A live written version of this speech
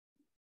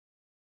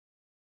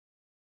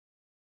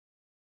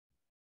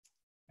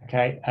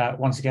Okay,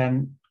 once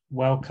again,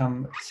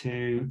 welcome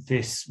to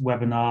this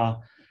webinar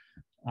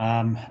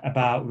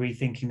about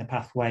rethinking the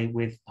pathway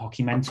with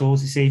hockey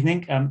mentors this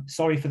evening.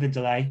 Sorry for the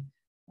delay,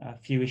 a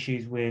few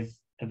issues with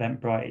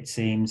Eventbrite, it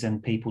seems,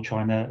 and people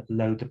trying to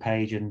load the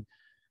page and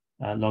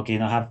log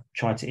in. I have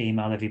tried to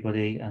email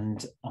everybody,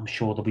 and I'm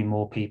sure there'll be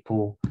more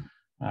people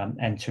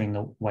entering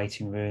the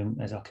waiting room,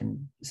 as I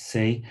can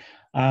see.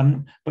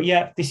 But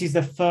yeah, this is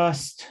the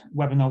first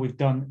webinar we've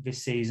done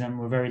this season.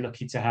 We're very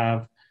lucky to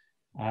have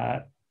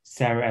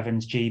Sarah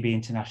Evans, GB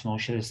International,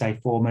 should I say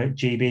former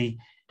GB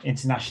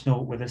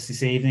International, with us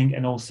this evening,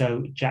 and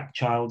also Jack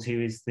Childs, who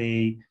is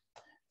the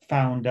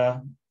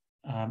founder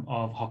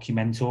of Hockey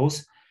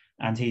Mentors,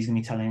 and he's going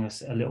to be telling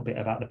us a little bit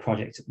about the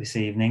project this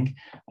evening.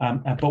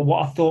 But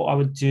what I thought I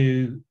would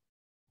do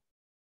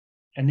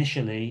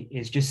initially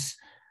is just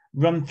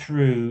run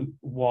through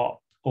what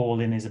All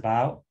In is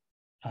about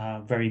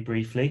very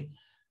briefly,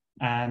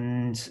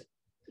 and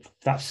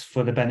that's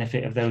for the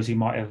benefit of those who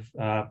might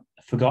have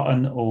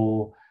forgotten,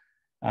 or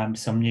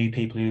some new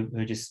people who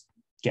are just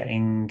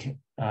getting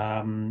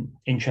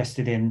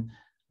interested in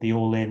the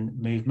All In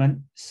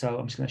movement. So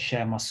I'm just going to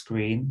share my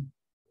screen.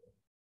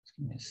 Just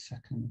give me a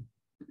second.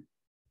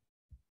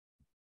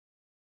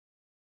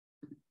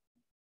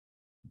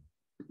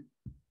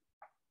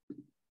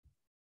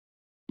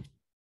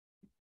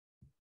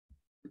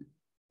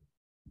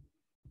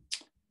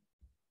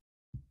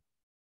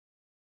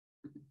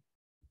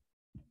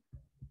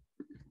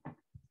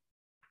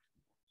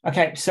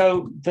 Okay,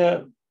 so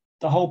the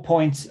whole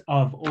point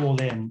of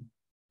All In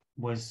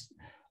was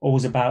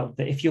always about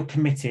that if you're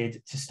committed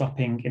to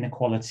stopping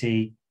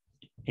inequality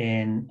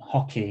in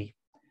hockey,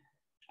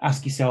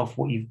 ask yourself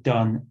what you've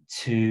done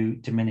to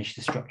diminish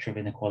the structure of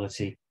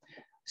inequality.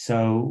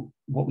 So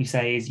what we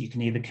say is you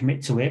can either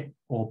commit to it,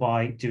 or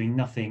by doing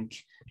nothing,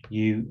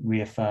 you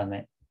reaffirm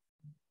it.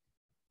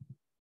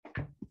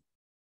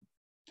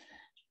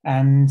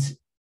 And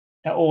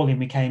at All In,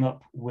 we came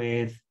up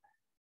with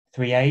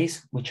 3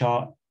 A's, which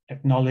are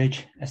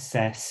acknowledge,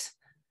 assess,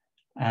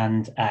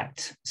 and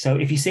act. So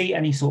if you see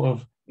any sort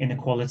of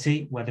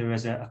inequality, whether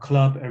as a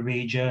club, a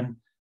region,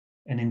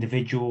 an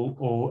individual,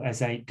 or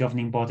as a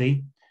governing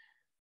body,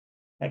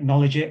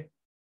 acknowledge it.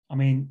 I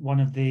mean, one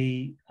of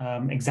the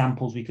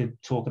examples we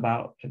could talk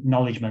about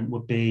acknowledgement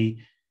would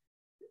be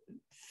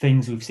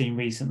things we've seen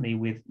recently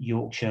with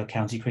Yorkshire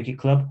County Cricket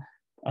Club.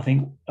 I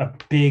think a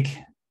big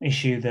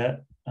issue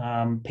that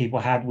people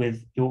had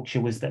with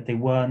Yorkshire was that they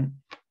weren't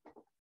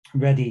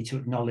ready to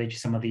acknowledge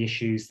some of the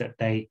issues that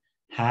they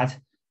had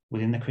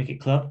within the cricket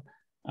club.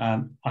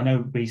 I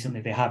know recently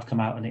they have come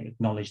out and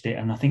acknowledged it,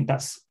 and I think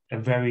that's a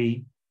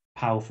very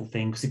powerful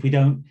thing, because if we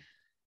don't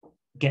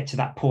get to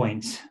that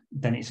point,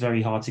 then it's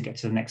very hard to get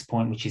to the next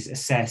point, which is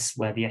assess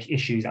where the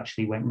issues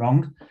actually went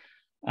wrong,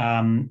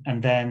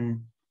 and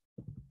then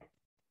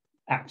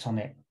act on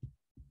it.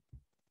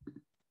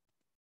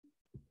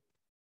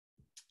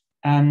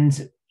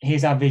 And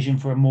here's our vision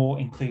for a more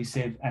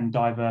inclusive and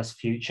diverse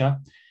future.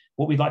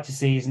 What we'd like to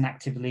see is an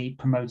actively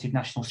promoted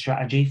national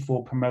strategy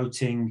for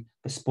promoting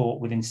the sport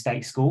within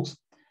state schools,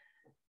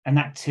 an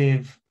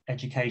active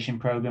education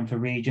programme for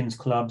regions,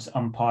 clubs,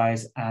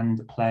 umpires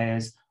and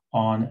players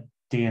on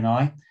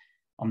D&I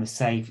on the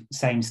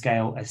same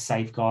scale as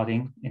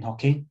safeguarding in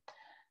hockey,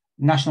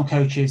 national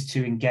coaches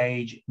to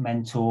engage,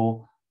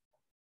 mentor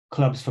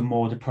clubs for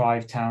more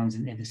deprived towns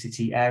and inner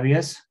city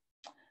areas,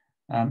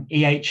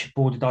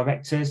 board of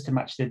directors to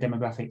match the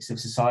demographics of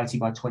society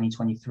by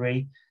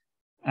 2023.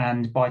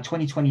 And by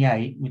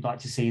 2028, we'd like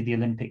to see the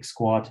Olympic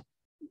squad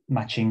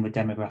matching the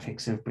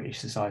demographics of British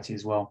society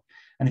as well.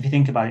 And if you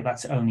think about it,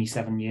 that's only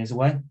 7 years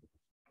away.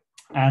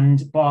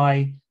 And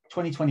by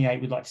 2028,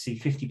 we'd like to see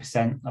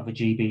 50% of the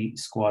GB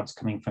squads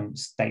coming from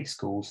state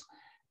schools,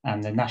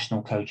 and the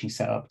national coaching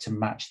set up to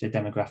match the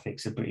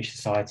demographics of British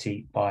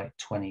society by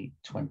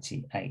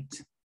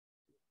 2028.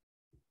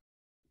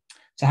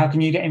 So how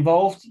can you get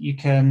involved? You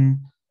can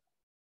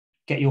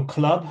get your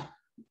club,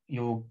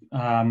 your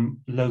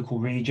local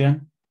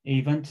region,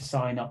 even, to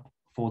sign up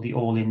for the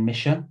All In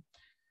mission.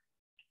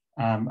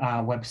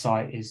 Our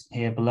website is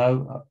here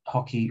below,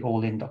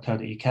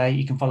 hockeyallin.co.uk.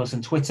 You can follow us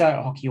on Twitter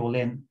at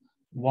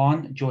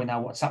hockeyallin1, join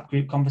our WhatsApp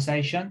group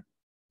conversation,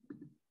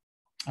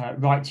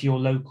 write to your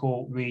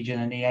local region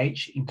and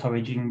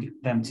encouraging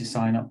them to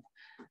sign up.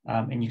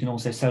 And you can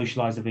also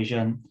socialise the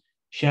vision,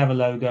 share the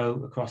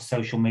logo across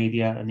social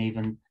media, and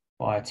even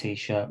buy a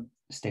t-shirt,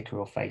 sticker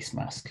or face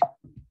mask.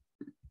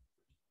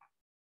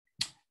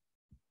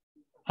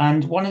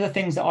 And one of the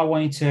things that I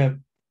wanted to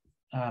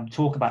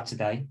talk about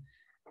today,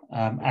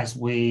 as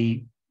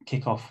we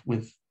kick off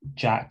with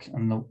Jack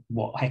and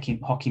what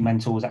Hockey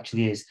Mentors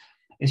actually is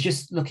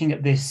just looking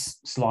at this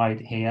slide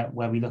here,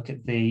 where we look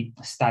at the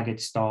staggered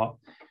start.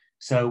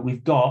 So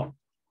we've got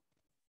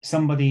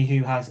somebody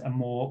who has a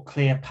more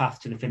clear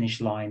path to the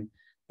finish line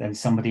than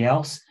somebody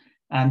else.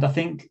 And I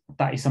think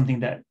that is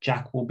something that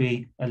Jack will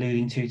be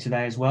alluding to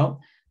today as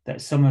well, that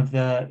some of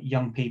the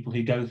young people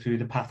who go through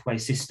the pathway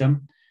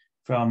system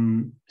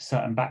from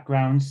certain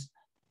backgrounds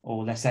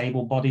or less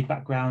able-bodied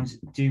backgrounds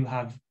do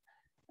have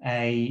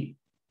a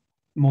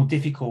more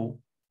difficult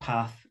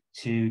path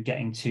to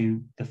getting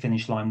to the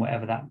finish line,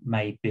 whatever that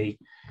may be.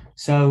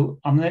 So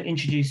I'm going to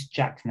introduce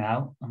Jack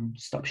now. I'm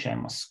stop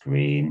sharing my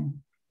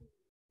screen.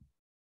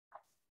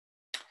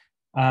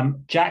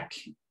 Jack,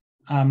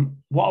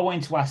 what I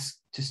wanted to ask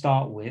to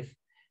start with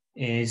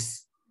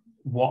is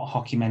what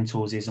Hockey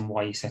Mentors is and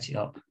why you set it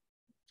up.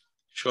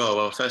 Sure.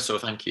 Well, first of all,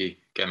 thank you,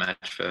 Gurmej,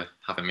 for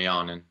having me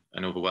on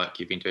and all the work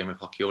you've been doing with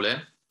Hockey All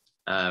In.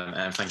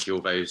 And thank you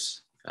all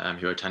those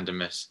who are attending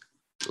this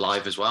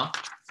live as well.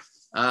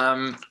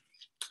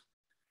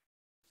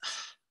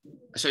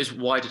 I suppose,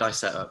 why did I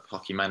set up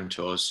Hockey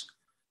Mentors?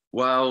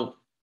 Well,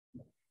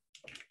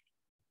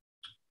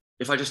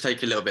 if I just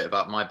take a little bit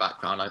about my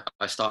background,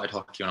 I started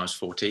hockey when I was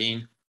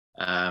 14.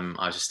 I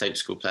was a state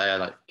school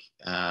player,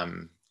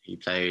 he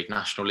played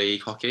National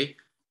League hockey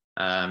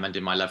and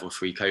did my level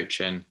 3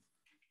 coaching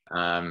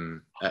at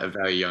a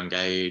very young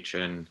age,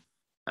 and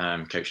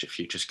coached at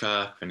Futures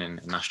Cup and in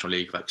National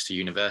League of Exeter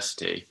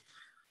University.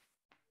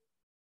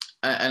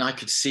 And I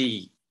could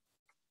see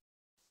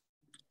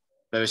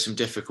there were some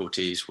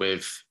difficulties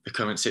with the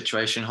current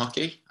situation in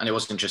hockey. And it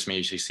wasn't just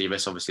me who see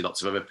this, obviously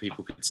lots of other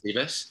people could see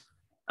this.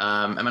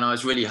 And then I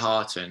was really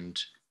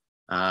heartened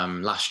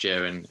last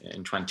year in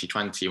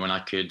 2020 when I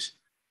could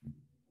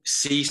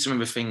see some of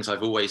the things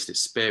I've always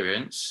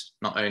experienced,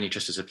 not only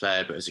just as a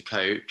player, but as a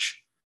coach,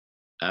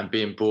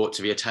 being brought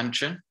to the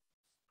attention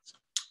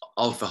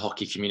of the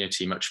hockey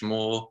community much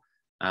more.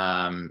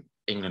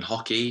 England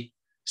Hockey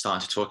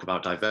starting to talk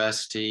about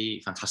diversity,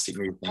 fantastic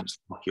movements,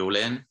 Hockey All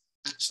In,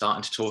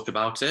 starting to talk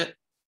about it.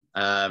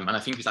 And I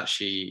think it was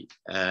actually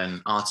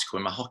an article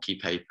in my hockey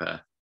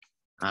paper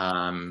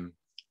from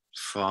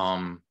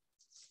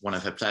one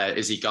of her players,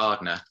 Izzy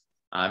Gardner.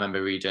 I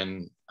remember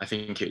reading, I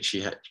think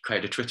she had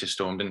created a Twitter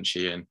storm, didn't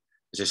she? And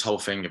there's this whole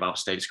thing about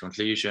state's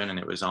conclusion, and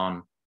it was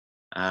on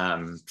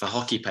the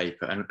hockey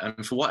paper.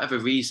 And for whatever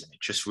reason,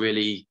 it just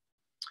really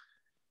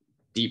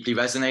deeply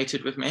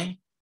resonated with me.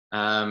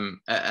 And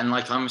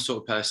I'm a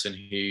sort of person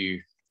who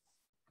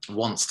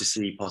wants to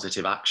see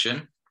positive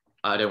action.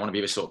 I don't want to be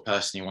the sort of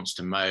person who wants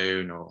to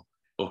moan or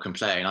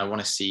complain. I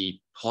want to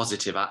see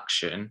positive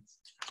action,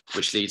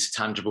 which leads to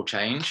tangible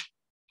change.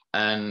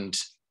 And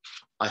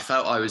I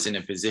felt I was in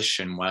a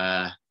position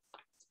where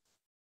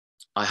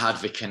I had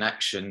the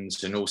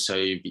connections and also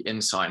the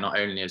insight, not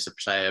only as a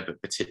player,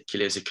 but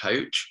particularly as a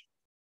coach,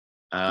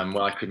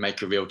 where I could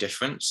make a real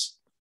difference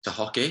to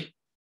hockey.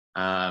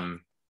 And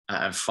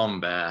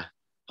from there,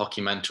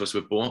 Hockey Mentors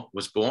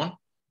was born.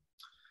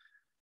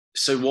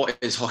 So what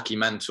is Hockey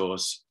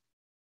Mentors?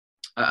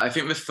 I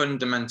think the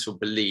fundamental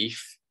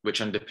belief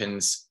which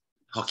underpins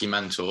Hockey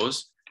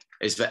Mentors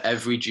is that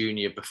every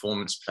junior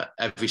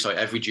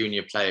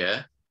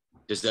player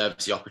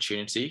deserves the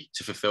opportunity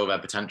to fulfill their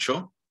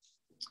potential.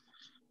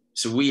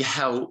 So we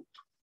help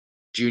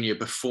junior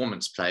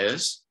performance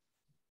players,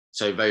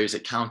 so those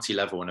at county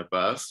level and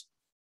above,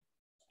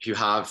 who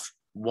have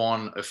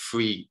one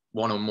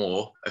or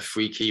more of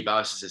 3 key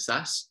barriers to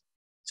success.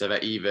 So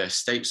they're either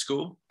state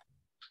school,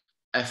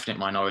 ethnic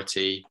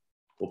minority,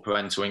 or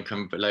parental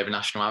income below the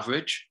national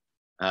average.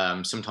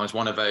 Sometimes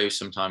one of those,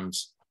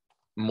 sometimes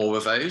more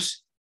of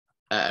those.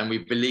 And we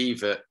believe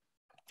that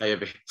they are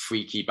the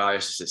 3 key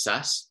barriers to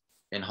success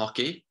in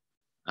hockey.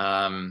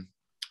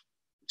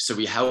 So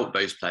we help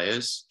those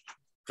players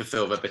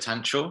fulfill their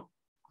potential.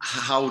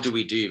 How do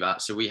we do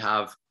that? So we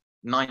have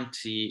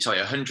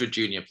 100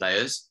 junior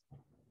players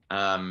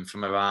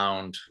from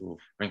around, I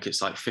think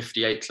it's like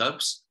 58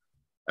 clubs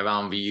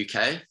around the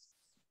UK,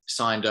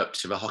 signed up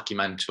to the Hockey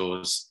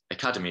Mentors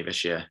Academy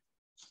this year.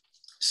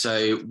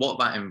 So what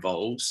that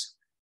involves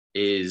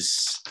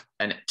is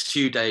a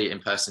 2-day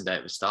in-person day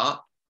at the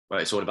start, where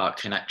it's all about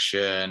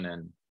connection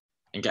and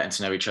getting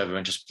to know each other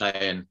and just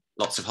playing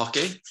lots of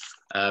hockey.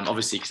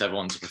 Obviously, because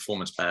everyone's a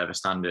performance player, the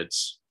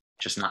standard's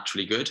just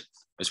naturally good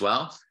as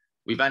well.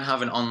 We then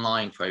have an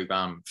online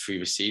program through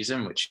the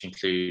season, which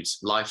includes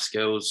life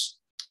skills,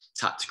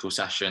 tactical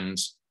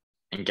sessions,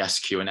 and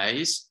guest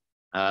Q&As.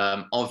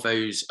 Of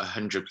those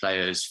 100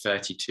 players,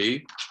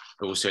 32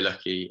 are also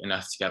lucky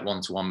enough to get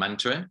one-to-one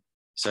mentoring.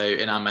 So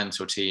in our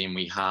mentor team,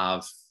 we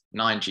have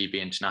 9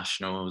 GB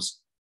internationals,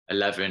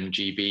 11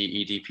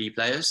 GB EDP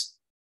players,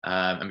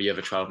 and the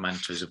other 12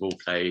 mentors have all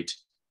played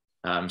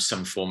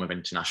some form of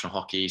international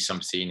hockey,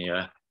 some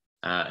senior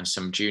and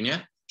some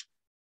junior.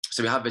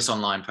 So we have this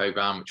online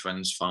program which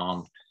runs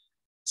from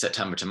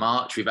September to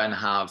March. We then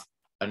have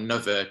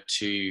another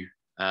 2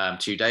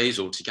 days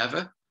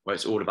altogether, where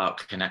it's all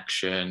about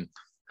connection,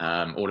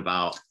 all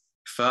about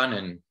fun,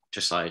 and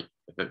just like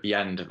at the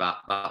end of that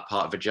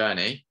part of the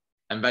journey.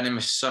 And then in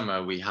the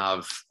summer, we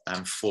have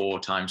 4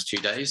 times 2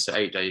 days, so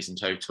 8 days in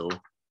total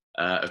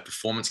of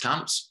performance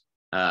camps.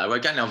 Where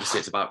again, obviously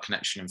it's about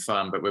connection and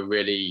fun, but we're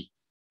really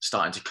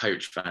starting to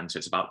coach then. So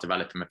it's about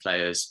developing the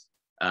players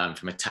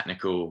from a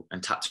technical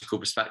and tactical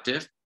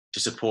perspective to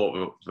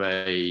support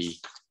the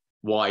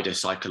wider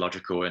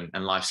psychological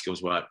and life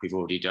skills work we've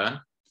already done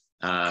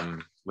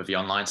with the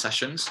online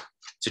sessions.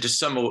 So to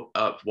sum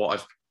up what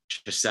I've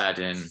just said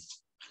in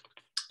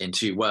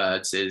 3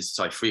 words,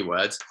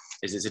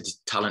 is it's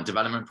a talent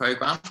development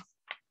program.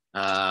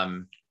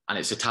 And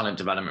it's a talent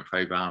development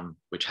program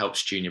which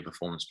helps junior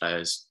performance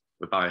players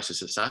with barriers to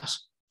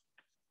success.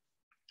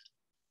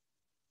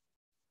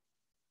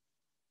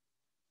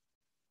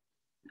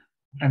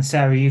 And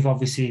Sarah, you've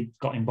obviously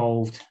got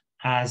involved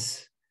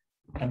as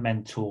a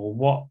mentor.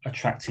 What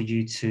attracted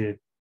you to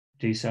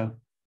do so?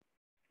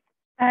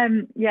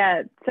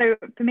 Yeah, so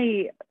for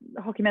me,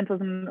 Hockey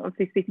Mentors, and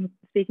obviously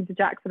speaking to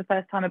Jack for the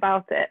first time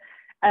about it,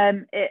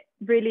 it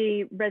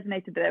really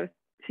resonated that there were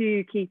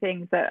two key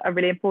things that are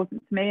really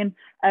important to me.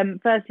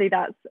 And firstly,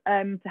 that's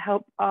to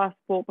help our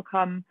sport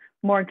become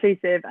more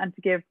inclusive and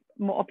to give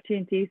more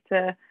opportunities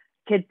to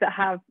kids that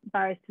have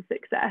barriers to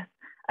success.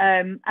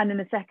 And then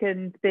the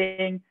second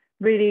being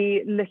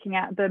really looking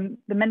at the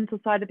mental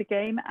side of the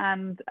game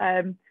and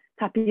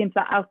tapping into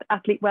that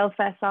athlete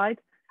welfare side.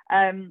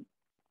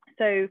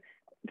 So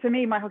for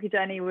me, my hockey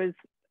journey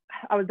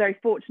I was very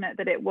fortunate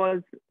that it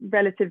was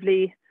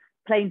relatively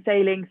plain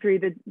sailing through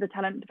the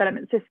talent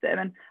development system,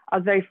 and I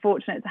was very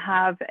fortunate to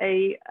have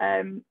a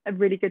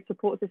really good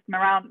support system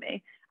around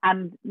me.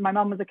 And my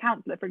mum was a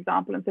counsellor, for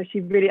example, and so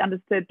she really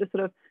understood the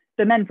sort of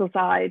the mental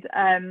side,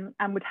 and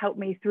would help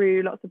me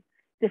through lots of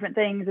different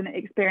things and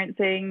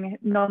experiencing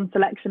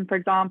non-selection, for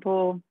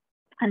example,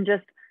 and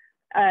just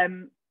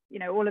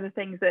all of the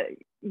things that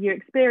you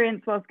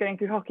experience whilst going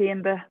through hockey,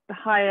 and the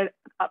higher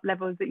up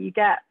levels that you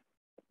get,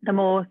 the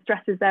more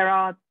stresses there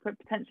are,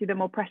 potentially the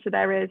more pressure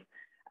there is.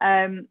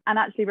 And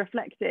actually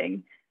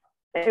reflecting,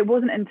 it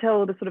wasn't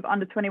until the sort of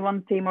under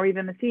 21 team or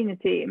even the senior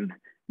team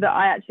that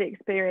I actually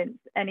experienced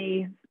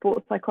any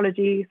sports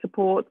psychology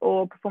support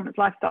or performance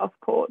lifestyle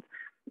support.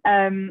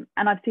 And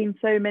I've seen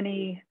so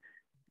many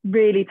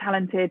really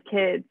talented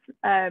kids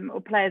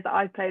or players that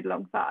I've played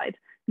alongside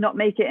not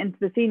make it into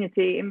the senior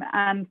team,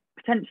 and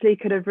potentially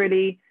could have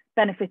really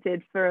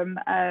benefited from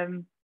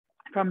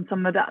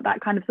some of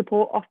that kind of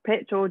support off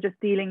pitch, or just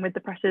dealing with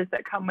the pressures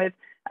that come with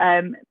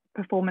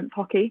performance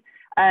hockey.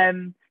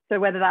 So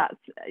whether that's,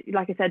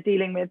 like I said,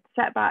 dealing with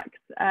setbacks,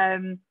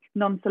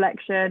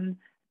 non-selection,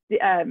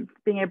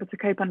 being able to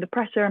cope under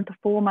pressure and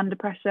perform under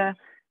pressure,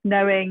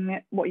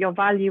 knowing what your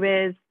value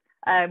is,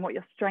 what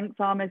your strengths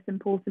are most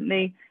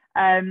importantly,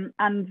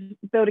 and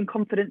building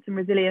confidence and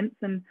resilience.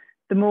 And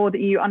the more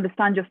that you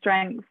understand your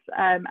strengths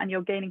and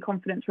you're gaining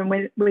confidence from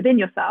within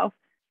yourself,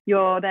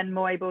 you're then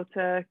more able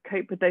to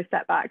cope with those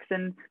setbacks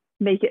and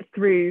make it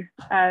through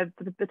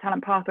the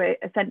talent pathway,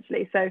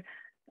 essentially. So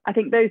I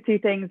think those two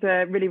things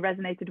really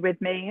resonated with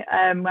me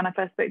when I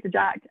first spoke to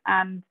Jack,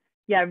 and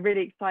yeah,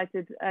 really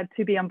excited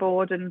to be on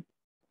board. And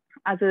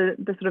as the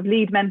sort of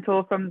lead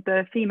mentor from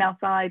the female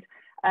side,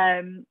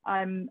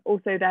 I'm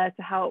also there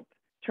to help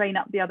train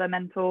up the other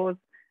mentors,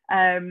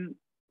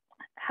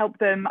 help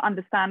them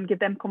understand, give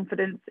them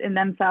confidence in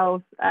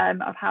themselves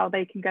of how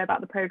they can go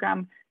about the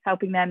program,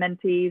 helping their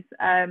mentees,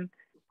 and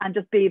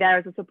just be there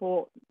as a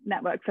support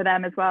network for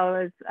them, as well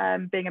as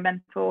being a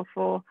mentor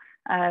for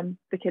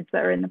the kids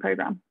that are in the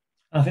program.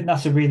 I think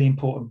that's a really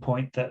important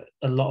point, that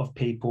a lot of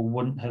people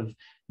wouldn't have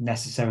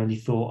necessarily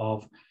thought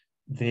of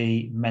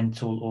the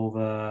mental or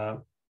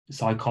the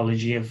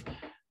psychology of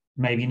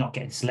maybe not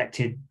getting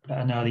selected at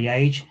an early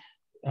age.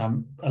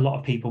 A lot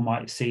of people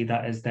might see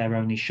that as their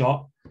only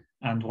shot,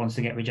 and once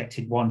they get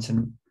rejected once,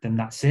 and then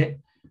that's it.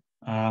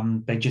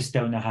 They just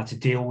don't know how to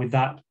deal with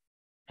that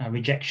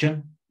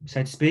rejection,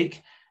 so to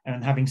speak.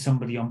 And having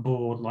somebody on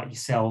board like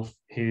yourself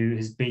who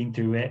has been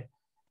through it,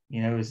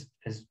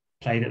 has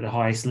played at the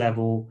highest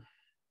level,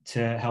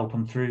 to help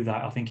them through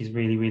that, I think is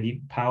really,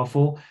 really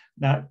powerful.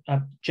 Now,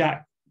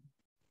 Jack,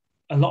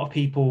 a lot of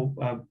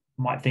people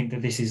might think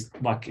that this is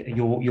like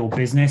your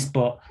business,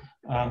 but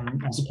I'm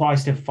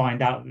surprised to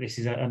find out that this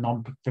is a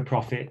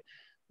non-for-profit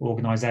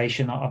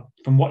organisation.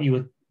 From what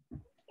you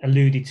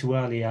alluded to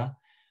earlier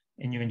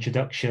in your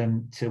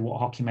introduction to what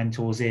Hockey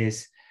Mentors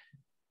is,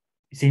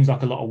 it seems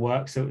like a lot of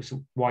work. So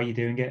why are you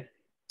doing it?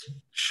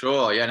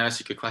 Sure. Yeah, no, that's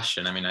a good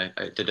question. I mean,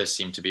 it does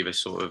seem to be this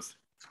sort of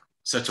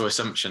subtle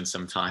assumption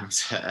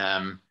sometimes.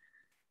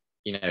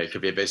 It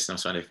could be a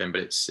business or anything,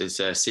 but it's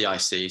a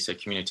CIC, so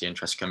Community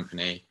Interest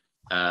Company.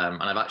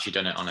 And I've actually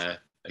done it on a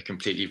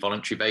completely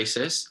voluntary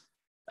basis.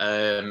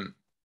 And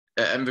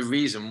the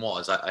reason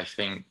was, I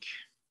think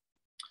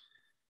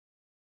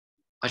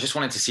I just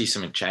wanted to see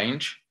something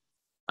change.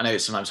 I know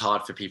it's sometimes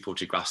hard for people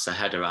to grasp their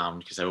head around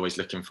because they're always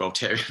looking for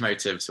ulterior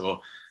motives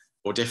or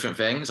different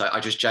things. I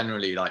just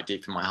generally, like,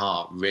 deep in my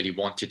heart, really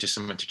wanted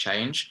something to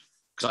change,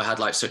 because I had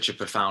like such a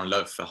profound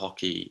love for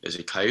hockey as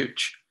a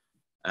coach,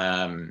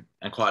 and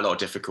quite a lot of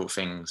difficult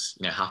things,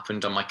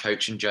 happened on my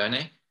coaching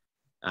journey,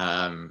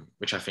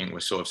 which I think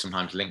was sort of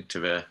sometimes linked to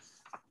the,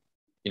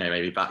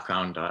 maybe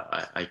background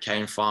I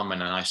came from,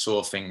 and then I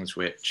saw things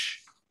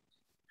which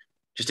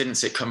just didn't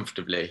sit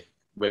comfortably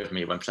with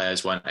me when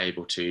players weren't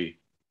able to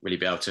really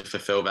be able to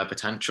fulfill their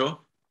potential.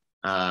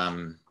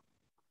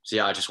 So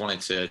yeah, I just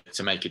wanted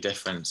to make a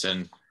difference.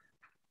 And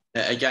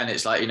again,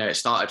 it's like, it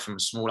started from a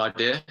small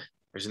idea.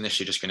 It was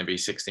initially just going to be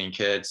 16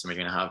 kids, and we're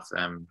going to have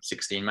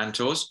 16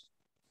 mentors.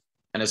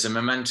 And as the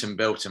momentum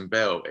built and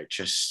built, it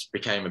just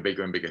became a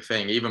bigger and bigger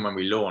thing. Even when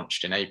we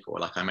launched in April,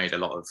 like I made a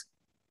lot of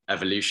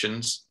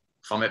evolutions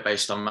from it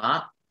based on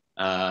that.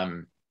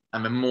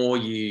 And the more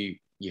you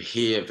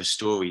hear the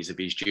stories of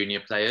these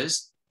junior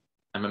players,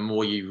 and the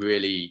more you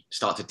really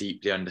start to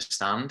deeply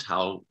understand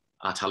how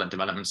our talent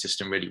development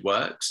system really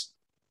works,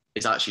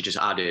 it's actually just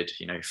added,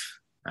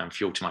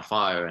 fuel to my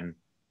fire, and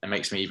it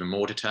makes me even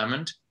more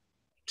determined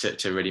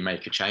to really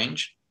make a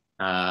change.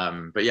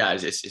 But yeah,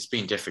 it's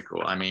been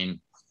difficult. I mean,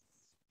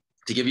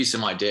 to give you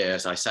some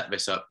ideas, I set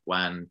this up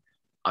when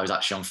I was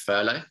actually on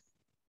furlough.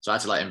 So I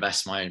had to like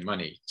invest my own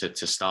money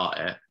to start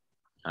it.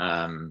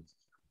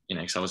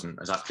 Because I wasn't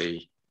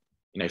exactly,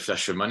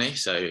 flush with money.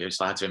 So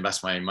I had to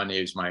invest my own money.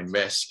 It was my own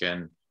risk.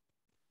 And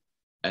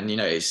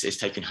it's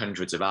taken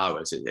hundreds of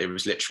hours. It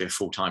was literally a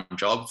full-time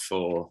job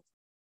for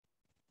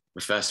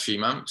the first few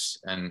months.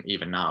 And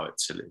even now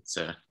it's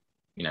a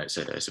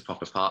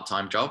proper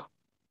part-time job.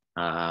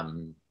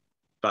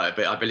 But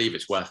I believe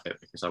it's worth it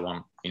because I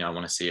want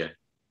to see a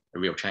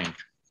real change.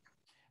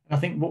 I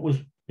think what was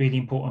really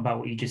important about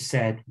what you just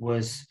said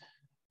was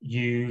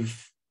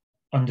you've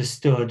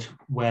understood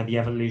where the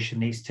evolution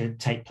needs to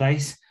take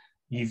place.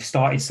 You've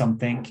started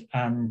something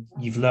and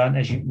you've learned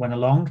as you went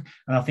along.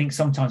 And I think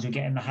sometimes we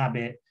get in the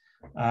habit,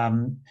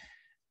 and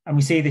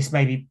we see this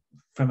maybe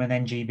from an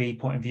NGB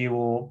point of view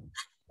or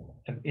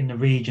in the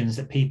regions,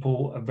 that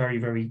people are very,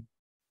 very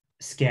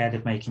scared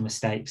of making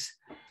mistakes.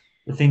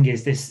 The thing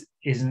is, this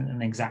isn't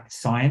an exact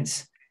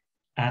science.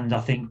 And I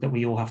think that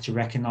we all have to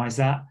recognize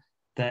that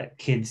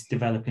kids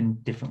develop in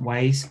different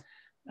ways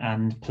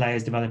and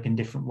players develop in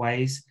different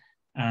ways,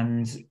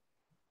 and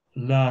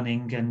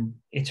learning and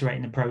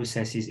iterating the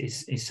process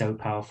is so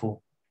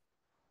powerful.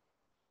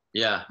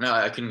 Yeah, no,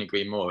 I couldn't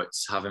agree more.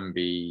 It's having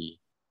you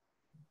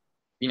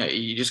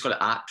just got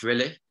to act,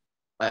 really.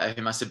 I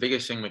think that's the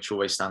biggest thing which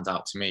always stands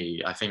out to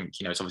me. I think,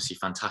 it's obviously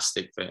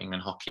fantastic that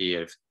England Hockey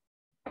have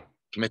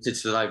committed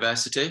to the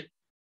diversity.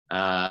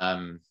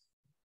 And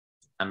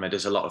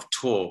there's a lot of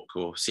talk,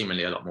 or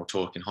seemingly a lot more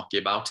talk in hockey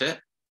about it.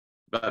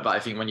 But I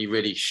think when you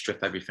really strip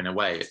everything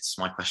away,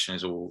 my question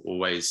is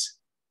always,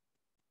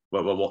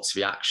 well, what's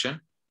the action?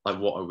 Like,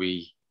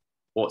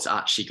 what's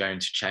actually going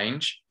to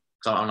change?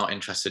 Because I'm not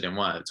interested in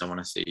words. I want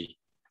to see,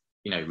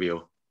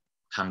 real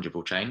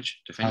tangible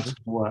change to things.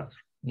 Work.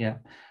 Yeah.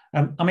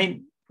 I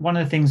mean, one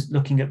of the things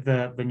looking at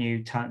the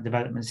new talent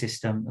development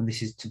system, and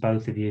this is to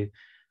both of you,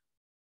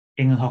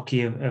 England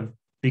Hockey have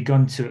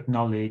begun to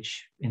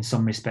acknowledge in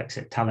some respects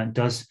that talent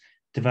does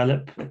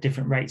develop at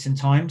different rates and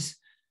times.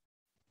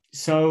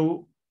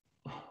 So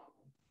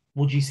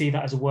would you see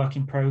that as a work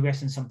in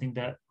progress and something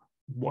that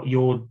what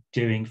you're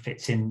doing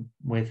fits in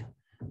with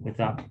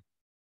that?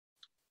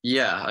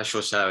 Yeah, I'm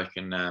sure Sarah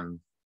can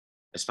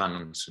expand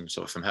on some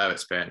sort of from her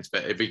experience,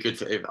 but it'd be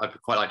good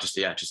I'd quite like just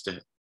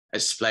to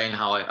explain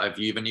how I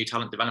view the new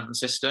talent development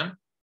system.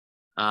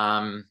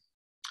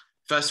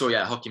 First of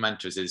all, Hockey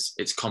Mentors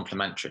it's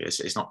complementary.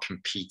 It's not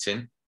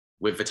competing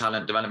with the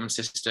talent development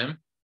system.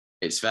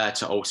 It's there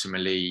to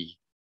ultimately,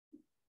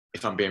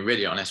 if I'm being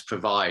really honest,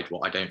 provide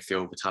what I don't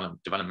feel the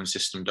talent development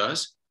system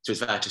does. So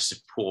it's there to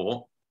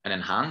support and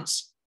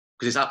enhance,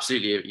 because it's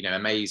absolutely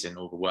amazing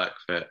all the work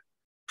that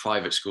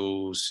private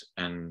schools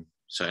and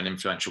certain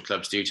influential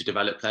clubs do to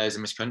develop players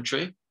in this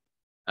country.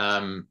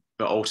 But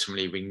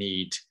ultimately we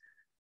need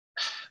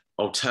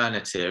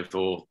alternative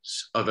or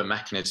other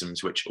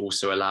mechanisms which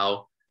also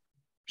allow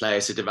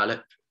players to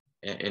develop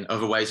in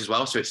other ways as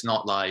well. So it's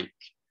not like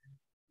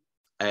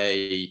a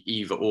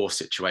either or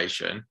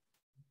situation.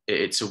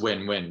 It's a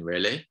win-win,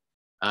 really.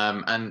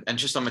 And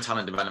just on the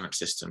talent development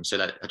system, so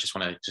that I just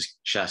want to just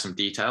share some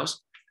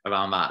details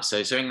around that. So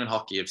England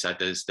Hockey have said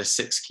there's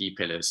 6 key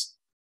pillars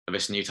of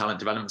this new talent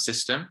development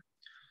system.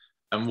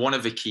 And one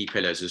of the key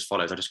pillars is as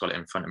follows. I just got it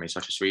in front of me, so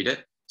I'll just read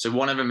it. So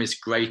one of them is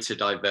greater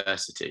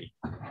diversity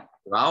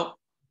throughout.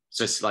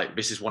 So it's like,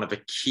 this is one of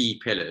the key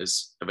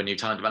pillars of a new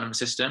talent development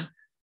system.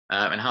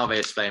 And how they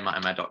explain that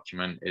in their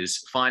document is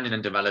finding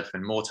and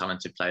developing more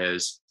talented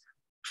players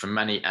from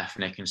many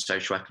ethnic and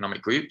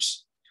socioeconomic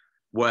groups.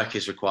 Work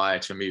is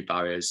required to remove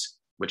barriers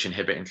which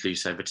inhibit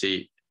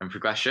inclusivity and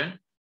progression.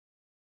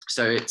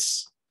 So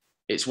it's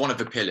one of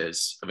the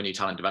pillars of a new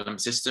talent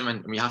development system,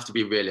 and we have to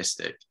be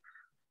realistic.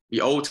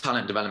 The old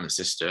talent development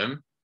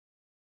system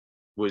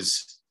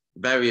was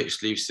very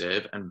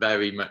exclusive and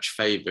very much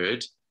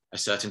favoured a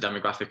certain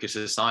demographic of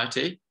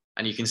society.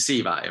 And you can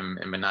see that in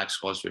the NAG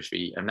squads with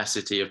the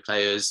ethnicity of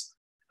players,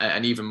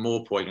 and even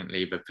more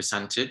poignantly, the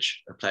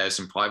percentage of players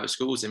in private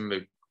schools. In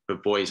the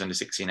boys under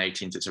 16,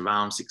 18s, it's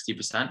around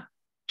 60%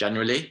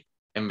 generally.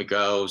 In the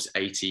girls,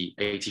 80,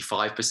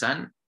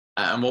 85%.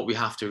 And what we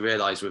have to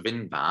realise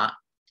within that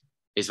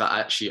is that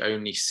actually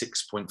only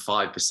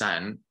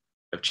 6.5%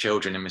 of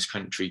children in this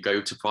country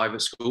go to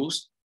private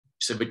schools.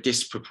 So the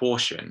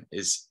disproportion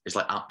is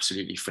like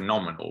absolutely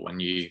phenomenal when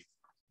you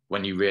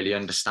really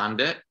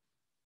understand it.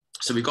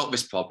 So we've got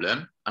this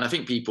problem, and I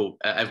think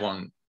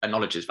everyone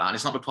acknowledges that. And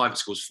it's not the private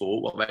school's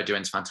fault. What they're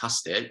doing is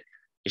fantastic.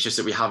 It's just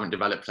that we haven't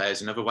developed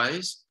players in other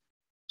ways.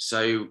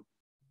 So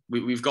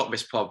we've got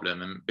this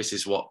problem, and this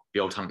is what the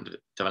old talent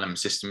development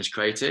system has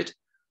created.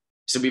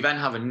 So we then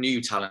have a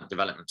new talent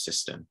development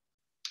system.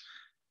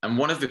 And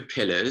one of the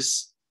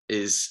pillars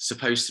is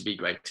supposed to be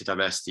greater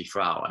diversity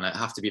throughout. And I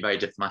have to be very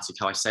diplomatic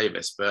how I say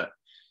this, but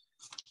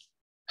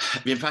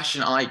the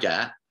impression I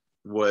get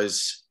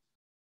was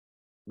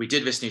we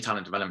did this new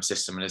talent development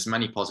system, and there's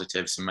many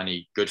positives and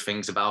many good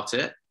things about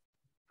it.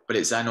 But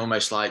it's then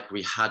almost like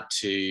we had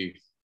to,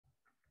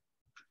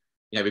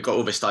 we've got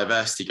all this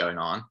diversity going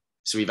on.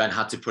 So we then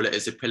had to put it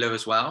as a pillar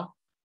as well.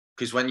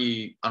 Because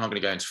I'm not going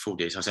to go into full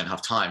details, I don't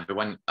have time, but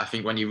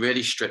when you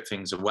really strip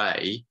things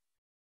away,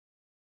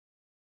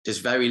 there's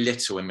very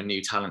little in the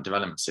new talent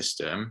development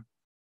system,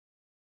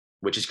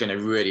 which is going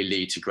to really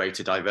lead to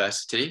greater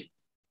diversity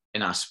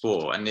in our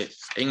sport. And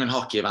England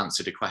Hockey have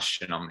answered a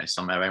question on this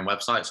on their own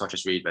website, so I'll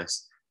just read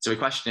this. So the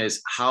question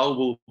is, how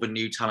will the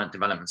new talent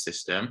development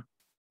system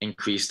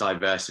increase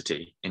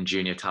diversity in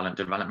junior talent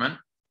development?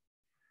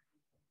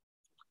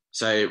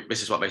 So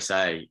this is what they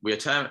say. We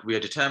are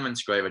determined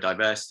to grow the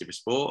diversity of the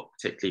sport,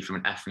 particularly from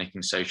an ethnic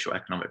and social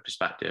economic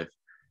perspective.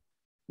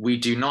 We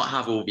do not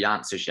have all the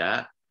answers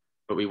yet,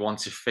 but we want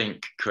to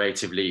think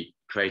creatively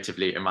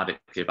and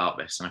radically about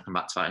this. And I'll come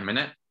back to that in a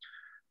minute.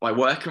 By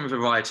working with a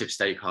variety of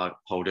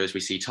stakeholders,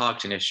 we see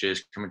targeted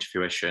initiatives coming to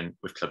fruition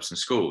with clubs and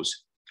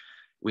schools.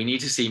 We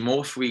need to see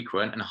more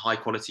frequent and high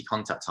quality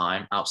contact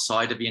time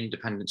outside of the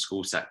independent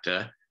school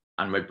sector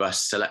and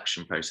robust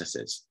selection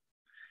processes.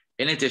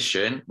 In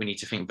addition, we need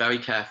to think very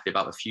carefully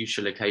about the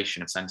future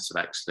location of centres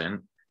of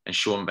excellence,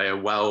 ensuring they are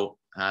well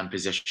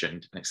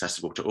positioned and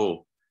accessible to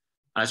all.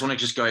 And I just want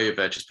to go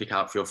over, pick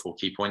out 3 or 4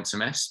 key points in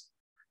this.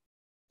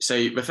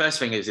 So the first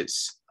thing is,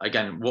 it's,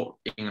 again, what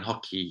England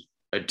Hockey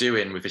are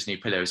doing with this new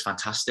pillar is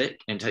fantastic.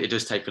 And it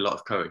does take a lot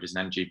of courage as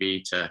an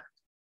NGB to,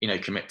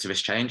 commit to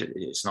this change.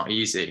 It's not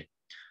easy.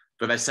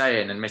 But they're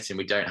saying, admitting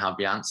we don't have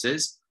the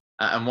answers.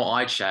 And what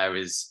I'd share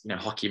is,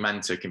 Hockey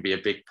Mentor can be a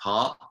big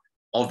part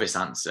of this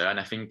answer. And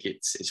I think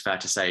it's fair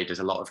to say there's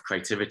a lot of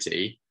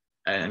creativity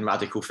and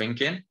radical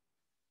thinking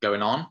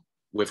going on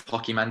with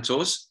hockey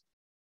mentors.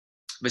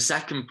 The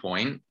second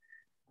point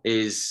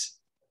is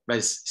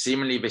there's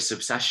seemingly this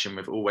obsession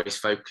with always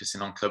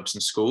focusing on clubs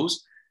and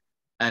schools.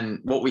 And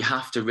what we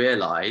have to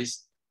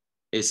realize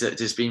is that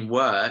there's been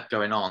work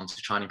going on to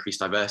try and increase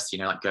diversity,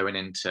 like going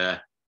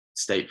into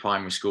state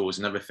primary schools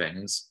and other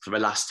things for the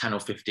last 10 or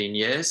 15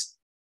 years,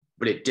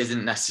 but it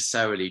didn't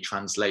necessarily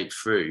translate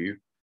through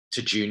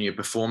to junior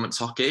performance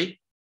hockey.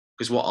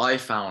 Because what I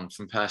found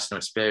from personal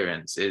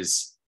experience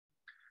is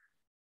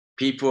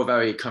people are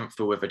very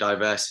comfortable with a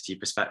diversity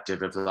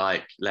perspective of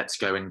like, let's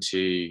go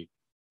into,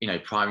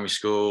 primary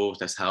schools,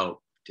 let's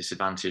help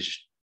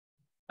disadvantaged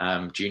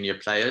junior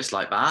players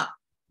like that.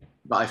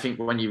 But I think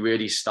when you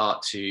really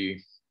start to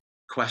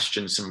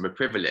question some of the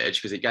privilege,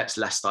 because it gets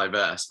less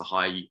diverse the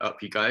higher up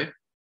you go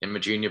in the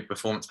junior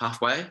performance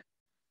pathway,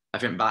 I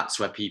think that's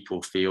where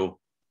people feel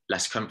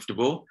less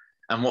comfortable.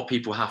 And what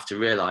people have to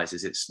realize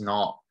is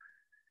the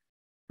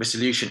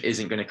solution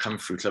isn't going to come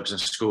through clubs and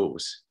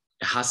schools.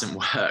 It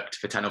hasn't worked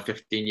for 10 or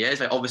 15 years.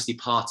 They're obviously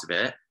part of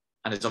it,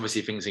 and there's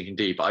obviously things they can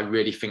do, but I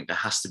really think there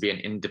has to be an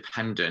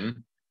independent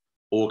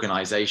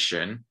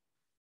organization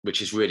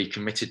which is really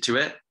committed to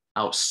it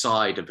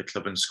outside of the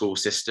club and school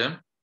system,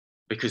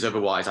 because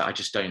otherwise I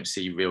just don't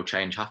see real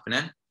change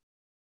happening.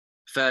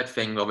 Third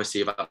thing,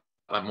 obviously, about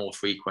more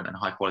frequent and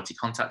high quality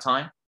contact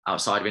time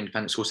outside of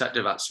independent school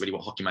sector. That's really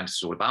what Hockey Mentor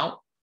is all about,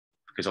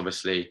 because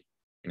obviously,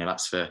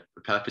 that's the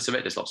purpose of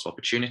it. There's lots of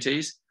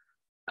opportunities.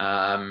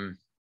 And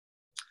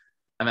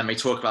then we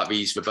talk about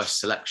these robust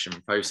selection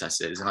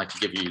processes, and I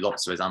could give you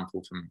lots of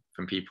examples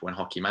from people and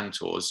hockey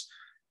mentors,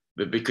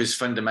 but because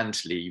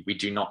fundamentally we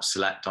do not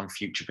select on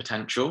future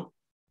potential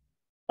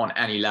on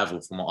any level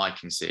from what I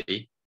can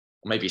see,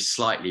 or maybe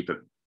slightly, but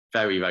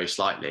very, very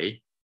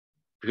slightly,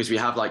 because we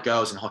have like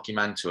girls and hockey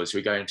mentors who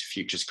are going to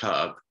Futures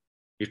Cup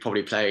who've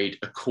probably played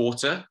a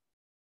quarter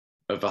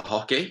of the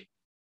hockey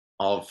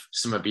of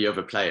some of the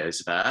other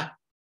players there.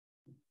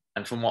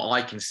 And from what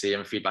I can see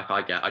and the feedback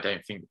I get, I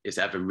don't think it's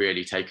ever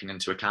really taken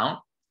into account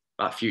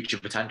that future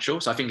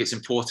potential. So I think it's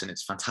important.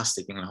 It's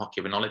fantastic in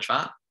hockey to acknowledge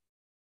that.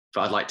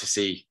 But I'd like to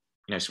see,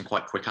 some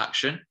quite quick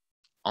action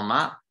on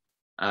that.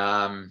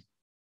 And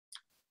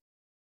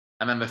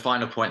then the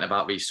final point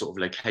about these sort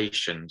of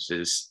locations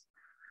is,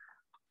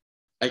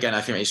 again,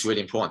 I think it's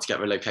really important to get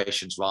the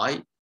locations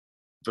right,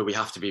 but we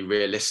have to be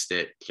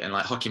realistic. And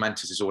like Hockey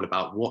Mentors is all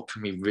about what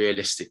can we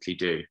realistically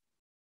do?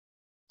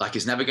 Like,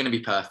 it's never going to be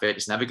perfect.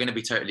 It's never going to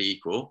be totally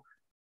equal,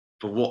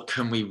 but what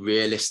can we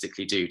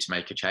realistically do to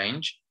make a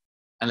change?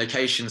 And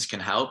locations can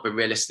help, but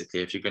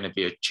realistically, if you're going to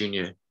be a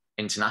junior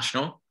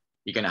international,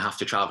 you're going to have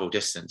to travel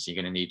distance. You're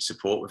going to need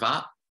support with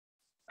that.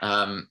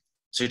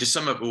 So to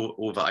sum up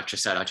all that I've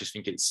just said, I just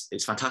think it's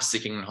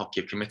fantastic England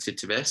Hockey are committed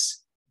to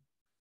this.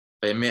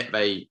 They admit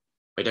they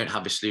don't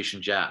have the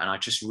solutions yet. And I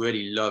just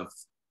really love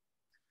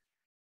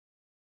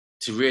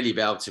to really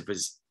be able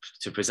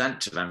to present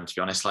to them, to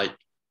be honest, like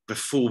the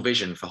full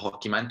vision for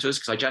Hockey Mentors.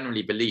 Because I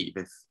generally believe,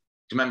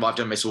 remember, I've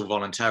done this all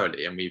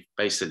voluntarily, and we've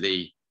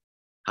basically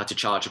how to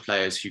charge the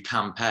players who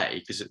can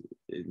pay, because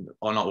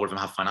not all of them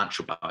have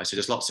financial power. So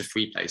there's lots of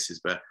free places,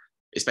 but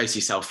it's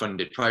basically a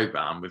self-funded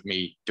program with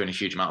me doing a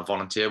huge amount of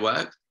volunteer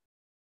work.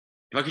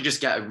 If I could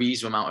just get a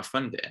reasonable amount of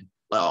funding,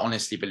 like, I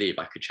honestly believe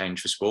I could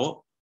change the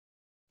sport.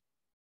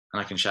 And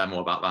I can share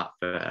more about that,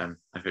 but I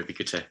think it'd be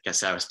good to get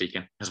Sarah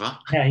speaking as well.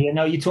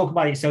 Yeah, you talk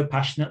about it so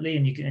passionately,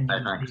 and you can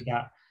see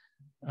that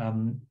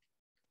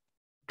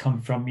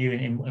come from you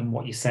in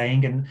what you're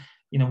saying. And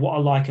what I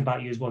like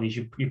about you as well is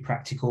you're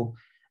practical.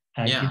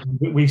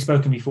 We've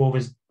spoken before,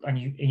 and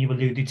you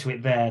alluded to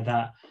it there,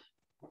 that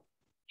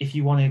if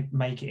you want to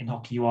make it in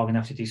hockey, you are going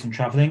to have to do some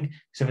travelling.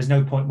 So there's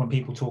no point when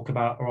people talk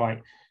about, all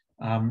right,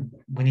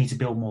 we need to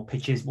build more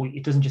pitches. Well,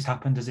 it doesn't just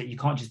happen, does it? You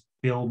can't just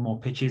build more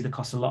pitches. They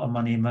cost a lot of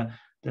money, and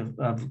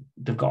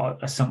they've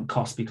got a sunk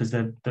cost because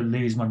they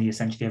lose money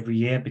essentially every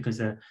year because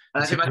they're.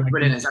 And I think that's a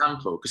brilliant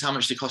example, because how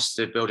much does it cost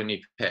to build a new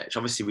pitch?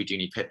 Obviously, we do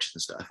need pitches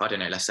and stuff. I don't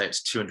know. Let's say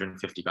it's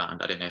 250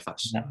 grand. I don't know if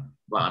that's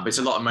right, but it's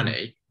a lot of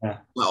money. Yeah.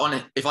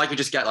 But if I could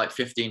just get like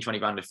 15, 20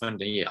 grand of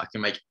funding a year, I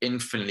can make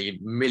infinitely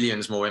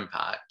millions more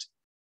impact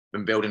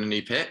than building a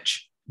new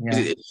pitch.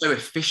 Because it's so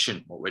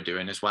efficient what we're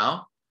doing as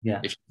well. Yeah.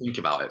 If you think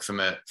about it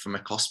from a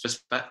cost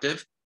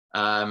perspective,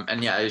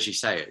 and as you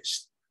say,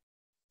 it's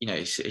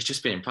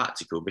just being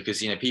practical, because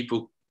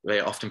people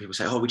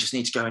say, oh, we just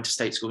need to go into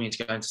state school, we need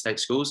to go into state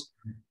schools.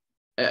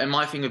 And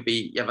my thing would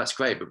be, yeah, that's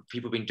great, but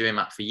people have been doing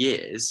that for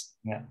years.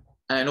 Yeah.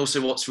 And also,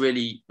 what's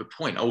really the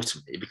point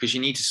ultimately, because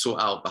you need to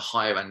sort out the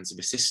higher ends of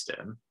the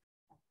system,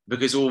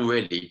 because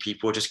already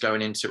people are just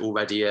going into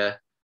already a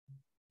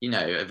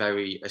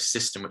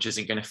system which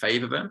isn't going to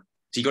favour them.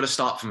 So you've got to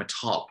start from the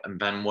top and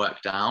then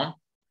work down,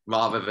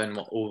 rather than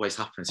what always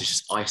happens is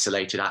just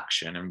isolated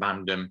action and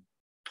random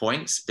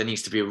points. There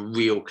needs to be a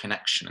real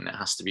connection, and it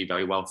has to be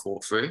very well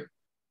thought through.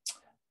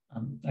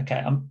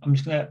 Okay, I'm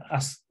just going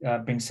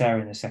to bring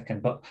Sarah in a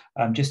second, but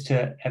just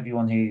to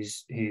everyone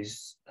who's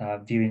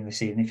viewing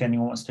this evening, if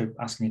anyone wants to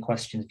ask any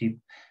questions, if you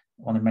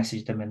want to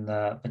message them in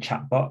the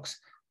chat box,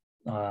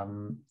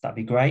 that'd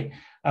be great.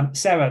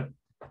 Sarah,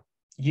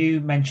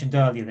 you mentioned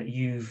earlier that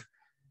you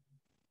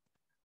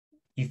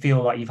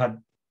feel like you've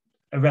had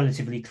a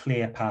relatively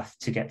clear path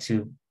to get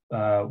to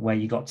where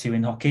you got to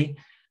in hockey.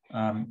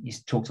 You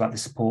talked about the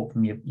support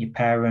from your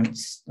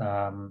parents,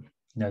 the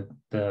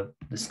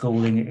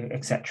schooling,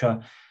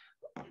 etc.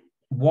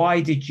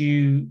 Why did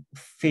you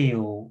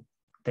feel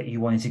that you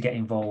wanted to get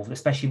involved,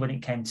 especially when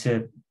it came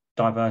to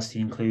diversity,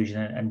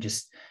 inclusion, and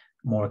just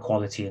more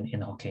equality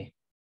in hockey?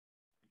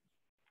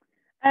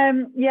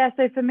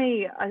 So for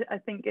me, I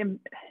think in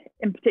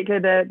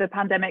particular the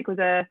pandemic was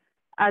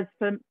as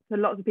for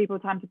lots of people,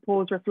 time to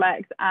pause,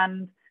 reflect,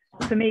 and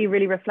for me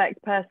really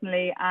reflect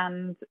personally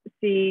and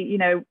see,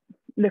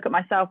 look at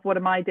myself, what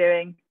am I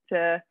doing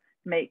to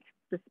make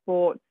the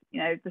sport,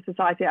 the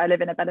society I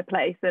live in, a better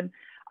place. And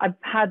I've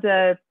had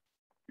a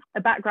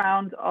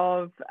background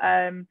of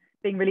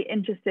being really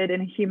interested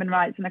in human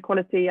rights and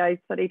equality. I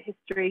studied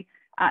history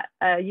at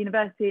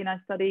university, and I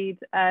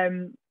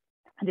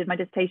did my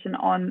dissertation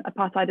on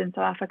apartheid in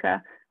South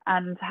Africa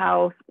and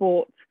how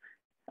sport,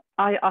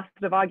 I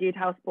sort of argued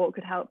how sport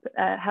could help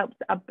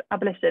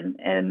abolition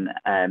in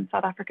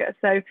South Africa.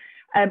 So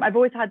I've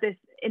always had this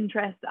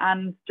interest,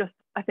 and just,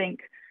 I think,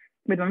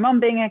 with my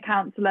mum being a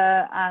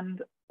counsellor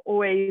and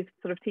always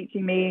sort of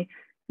teaching me,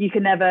 you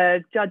can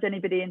never judge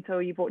anybody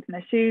until you've walked in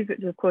their shoes,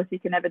 which of course you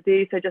can never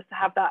do. So just to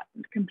have that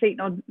complete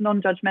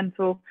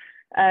non-judgmental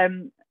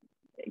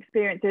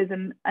experiences,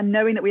 and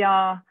knowing that we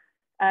are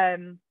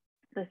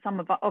the sum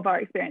of our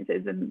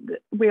experiences, and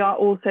we are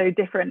also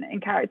different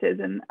in characters.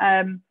 And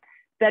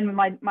then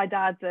my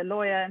dad's a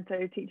lawyer, and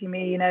so teaching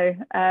me,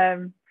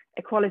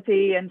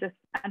 equality and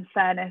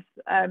fairness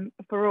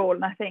for all.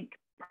 And I think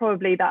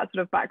probably that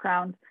sort of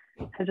background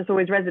has just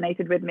always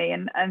resonated with me.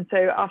 And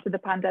so after the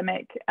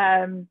pandemic,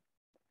 I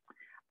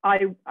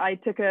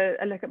took a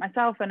look at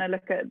myself and a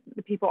look at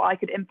the people I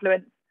could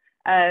influence.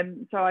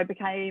 So I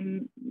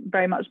became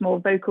very much more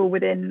vocal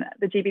within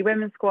the GB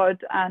women's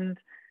squad, and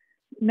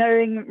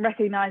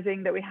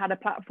recognizing that we had a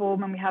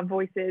platform and we have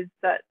voices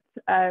that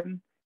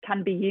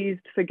can be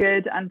used for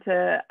good and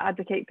to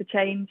advocate for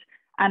change.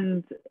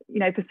 And,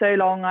 for so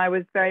long, I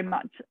was very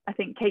much, I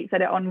think Kate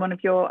said it on one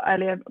of your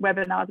earlier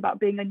webinars about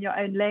being in your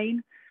own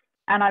lane.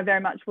 And I very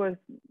much was,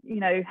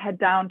 head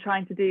down,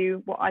 trying to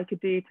do what I could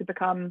do to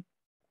become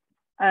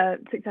a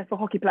successful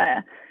hockey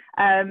player.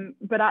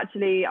 But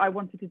actually, I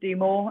wanted to do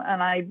more,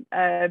 and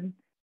I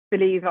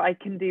believe I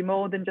can do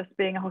more than just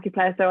being a hockey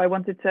player. So I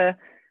wanted to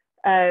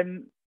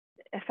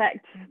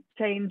affect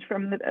change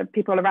from the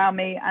people around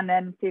me, and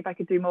then see if I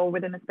could do more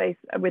within the space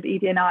with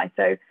ED&I.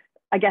 So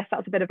I guess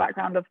that's a bit of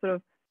background of sort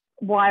of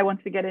why I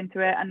wanted to get into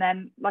it. And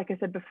then, like I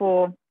said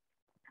before,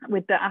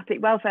 with the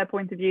athlete welfare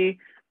point of view,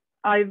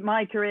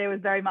 my career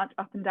was very much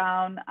up and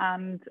down,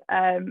 and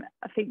I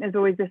think there's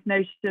always this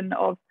notion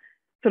of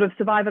sort of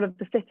survival of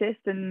the fittest,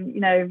 and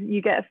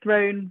you get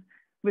thrown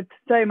with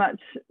so much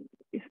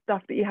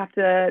stuff that you have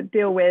to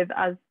deal with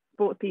as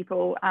sports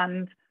people,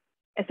 and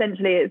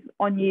essentially it's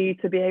on you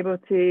to be able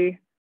to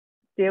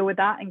deal with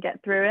that and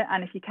get through it.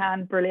 And if you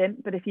can,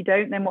 brilliant. But if you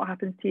don't, then what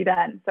happens to you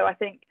then? So I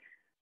think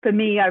for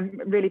me,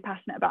 I'm really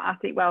passionate about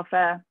athlete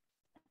welfare.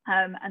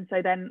 And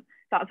so then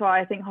that's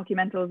why I think Hockey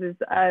Mentors is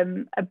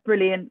a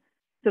brilliant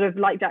sort of,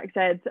 like Jack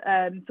said,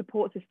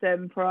 support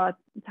system for our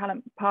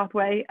talent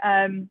pathway.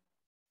 And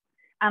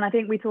I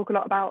think we talk a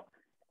lot about,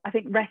 I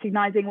think,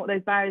 recognizing what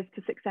those barriers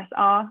to success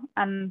are,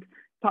 and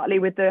partly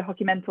with the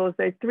Hockey Mentors,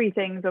 those three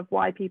things of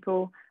why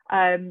people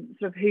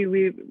sort of who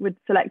we would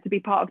select to be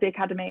part of the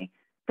academy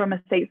from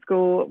a state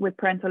school with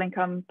parental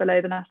income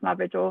below the national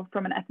average or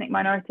from an ethnic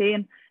minority,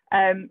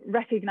 and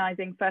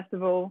recognizing first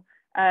of all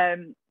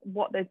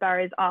what those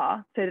barriers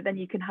are, so that then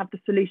you can have the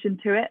solution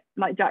to it,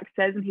 like Jack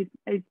says, and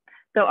he's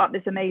built up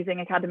this amazing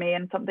academy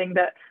and something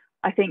that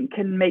I think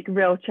can make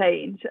real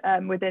change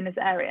within this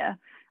area.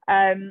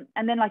 And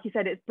then, like you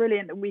said, it's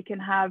brilliant that we can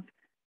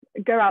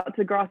go out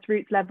to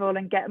grassroots level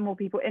and get more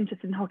people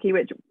interested in hockey,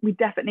 which we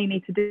definitely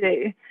need to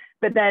do.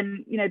 But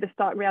then, you know, the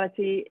stark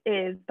reality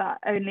is that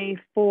only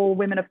 4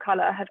 women of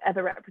colour have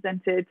ever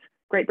represented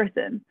Great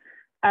Britain.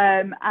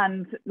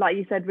 And like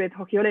you said, with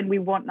Hockey All In, we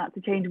want that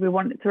to change. We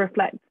want it to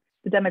reflect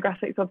the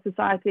demographics of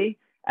society.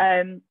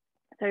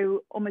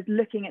 So almost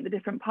looking at the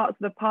different parts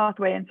of the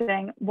pathway and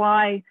saying,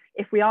 why,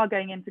 if we are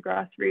going into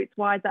grassroots,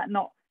 why is that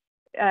not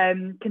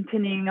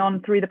continuing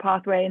on through the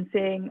pathway, and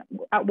seeing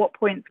at what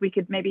points we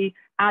could maybe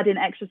add in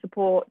extra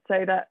support,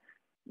 so that,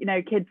 you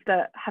know, kids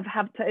that have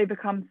had to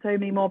overcome so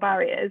many more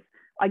barriers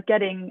are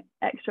getting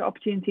extra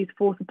opportunities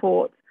for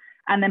support.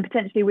 And then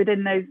potentially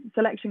within those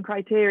selection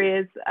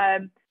criteria,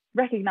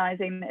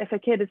 recognizing that if a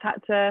kid has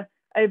had to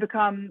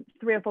overcome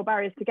 3 or 4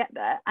 barriers to get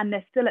there and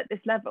they're still at this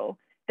level,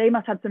 they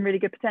must have some really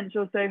good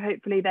potential. So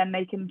hopefully then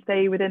they can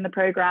stay within the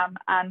program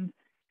and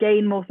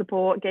gain more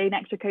support, gain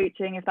extra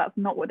coaching if that's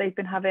not what they've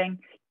been having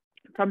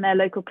from their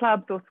local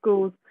clubs or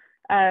schools,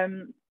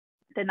 then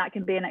that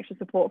can be an extra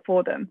support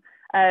for them.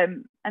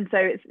 And so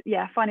it's,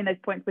 yeah, finding those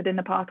points within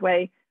the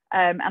pathway.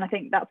 And I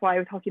think that's why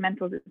with Hockey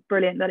Mentors, it's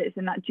brilliant that it's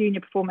in that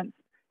junior performance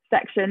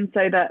section,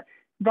 so that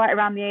right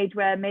around the age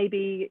where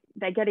maybe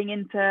they're getting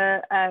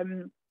into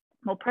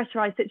more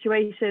pressurized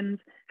situations,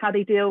 how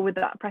they deal with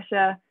that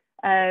pressure.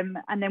 And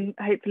then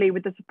hopefully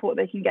with the support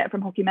they can get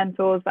from Hockey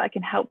Mentors, that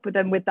can help with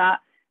them with that.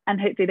 And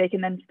hopefully they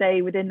can then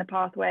stay within the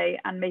pathway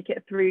and make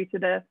it through to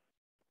the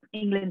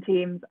England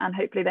teams and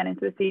hopefully then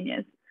into the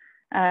seniors.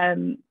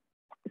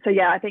 So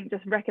yeah, I think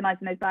just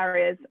recognizing those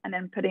barriers and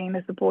then putting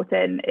the support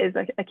in is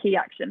a key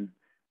action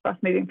for us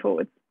moving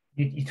forward.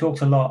 You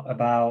talked a lot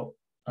about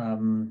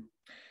you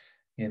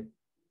know,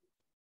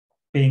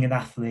 being an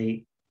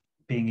athlete,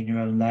 being in your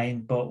own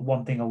lane. But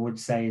one thing I would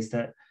say is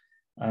that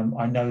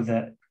I know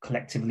that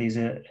collectively as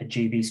a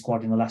GB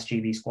squad, in the last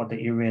GB squad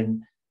that you're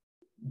in,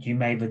 you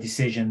made the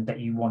decision that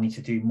you wanted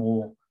to do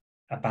more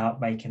about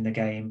making the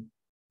game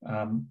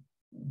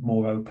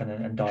more open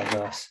and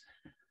diverse.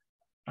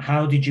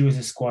 How did you as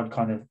a squad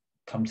kind of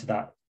come to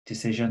that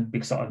decision?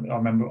 Because I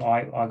remember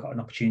I got an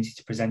opportunity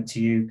to present to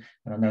you,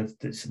 and I know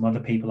that some other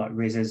people like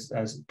Riz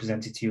has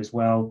presented to you as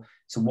well.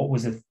 So what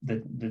was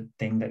the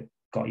thing that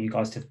got you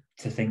guys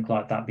to think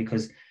like that?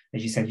 Because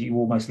as you said, you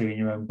almost live in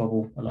your own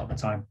bubble a lot of the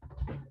time.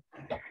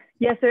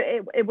 Yeah, so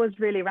it was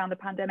really around the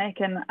pandemic,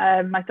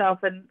 and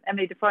myself and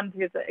Emily DeFront,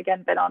 who's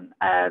again been on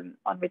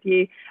with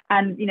you,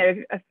 and you know,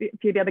 a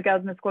few of the other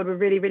girls in the squad were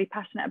really, really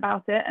passionate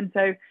about it. And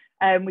so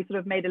we sort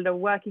of made a little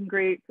working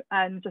group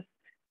and just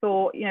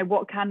thought, you know,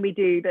 what can we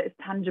do that is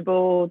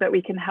tangible, that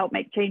we can help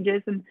make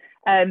changes.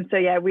 And so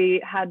yeah,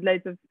 we had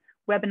loads of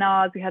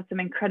webinars. We had some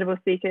incredible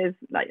speakers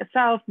like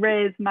yourself,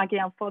 Riz, Maggie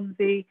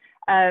Alfonsi,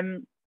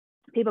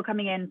 people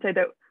coming in, so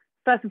that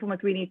first and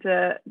foremost, we need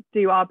to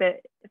do our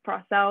bit for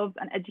ourselves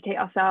and educate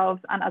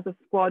ourselves, and as a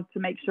squad to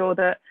make sure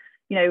that,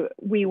 you know,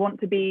 we want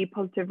to be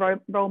positive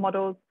role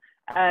models,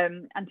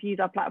 and to use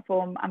our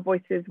platform and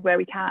voices where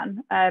we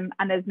can. And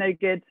there's no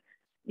good,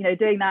 you know,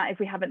 doing that if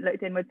we haven't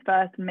looked inwards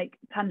first and make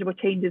tangible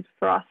changes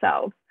for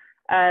ourselves.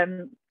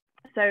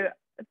 So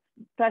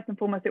first and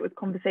foremost, it was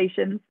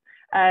conversations.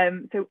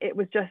 So it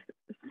was just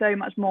so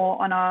much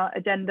more on our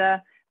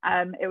agenda.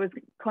 It was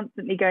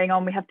constantly going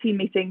on. We have team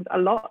meetings a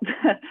lot,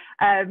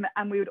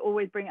 and we would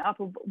always bring it up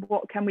of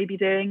what can we be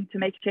doing to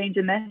make a change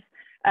in this.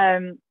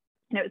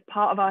 You know, it's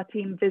part of our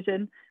team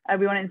vision.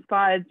 We want to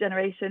inspire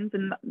generations,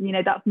 and you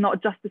know, that's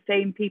not just the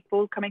same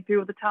people coming through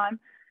all the time.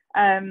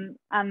 And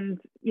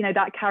you know,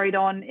 that carried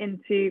on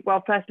into,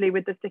 well, firstly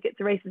with the Stick It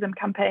to Racism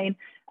campaign,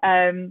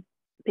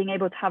 being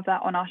able to have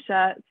that on our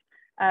shirts,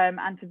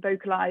 and to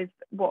vocalize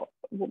what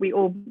we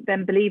all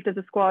then believed as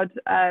a squad,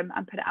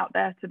 and put it out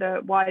there to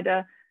the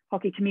wider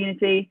hockey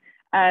community.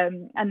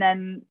 And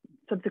then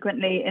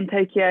subsequently in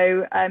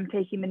Tokyo,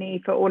 taking the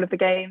knee for all of the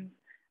games,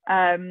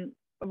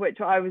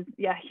 which I was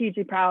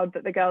hugely proud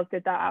that the girls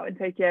did that out in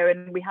Tokyo,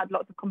 and we had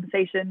lots of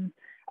conversations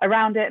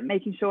around it,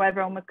 making sure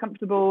everyone was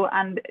comfortable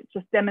and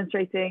just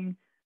demonstrating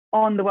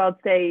on the world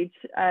stage,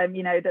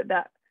 you know,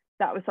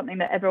 that was something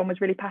that everyone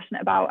was really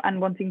passionate about,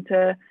 and wanting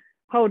to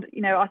hold,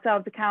 you know,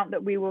 ourselves account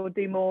that we will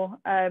do more,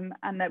 and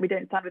that we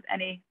don't stand with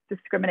any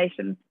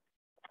discrimination.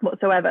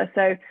 whatsoever.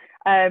 So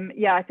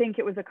yeah, I think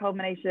it was a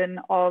culmination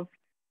of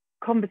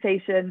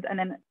conversations and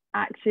then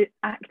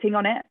acting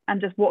on it,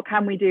 and just what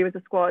can we do as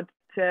a squad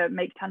to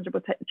make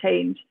tangible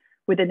change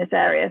within this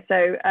area.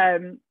 So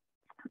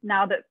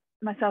now that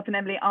myself and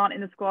Emily aren't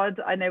in the squad,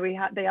 I know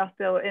they are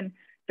still in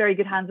very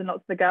good hands, and lots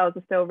of the girls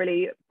are still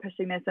really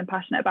pushing this and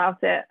passionate about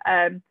it.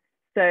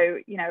 So,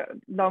 you know,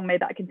 long may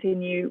that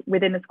continue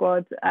within the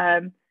squad.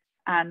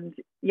 And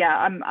yeah,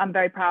 I'm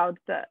very proud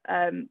that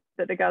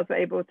that the girls were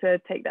able to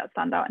take that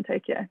stand out in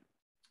Tokyo.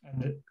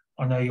 And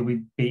I know you'll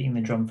be beating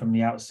the drum from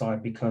the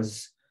outside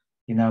because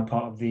you're now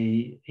part of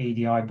the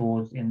EDI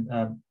board in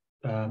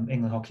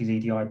England Hockey's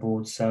EDI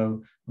board.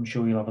 So I'm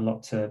sure you'll have a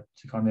lot to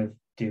kind of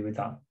do with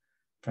that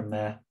from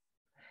there.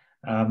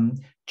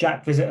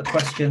 Jack, there's a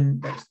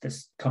question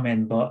that's come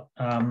in, but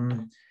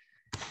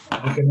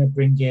we're going to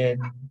bring in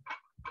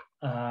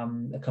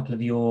a couple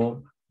of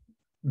your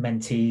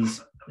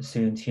mentees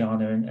soon,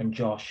 Tiana and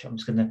Josh. I'm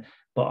going to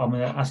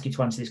ask you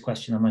to answer this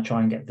question. I'm going to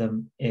try and get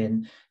them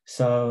in.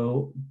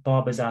 So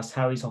Barbara's asked,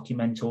 how is Hockey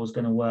Mentors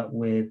going to work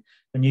with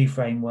a new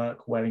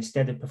framework where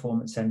instead of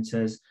performance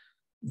centres,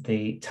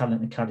 the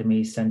talent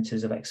academy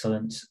centres of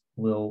excellence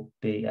will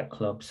be at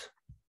clubs?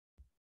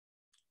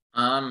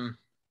 I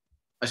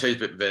suppose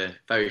the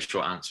very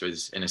short answer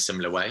is in a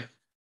similar way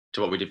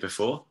to what we did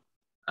before.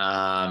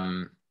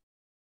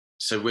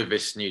 So with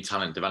this new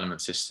talent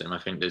development system, I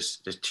think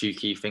there's two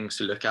key things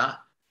to look at.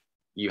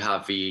 You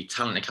have the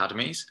talent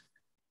academies,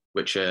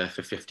 which are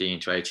for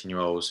 15 to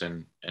 18-year-olds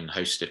and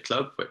hosted at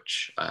club,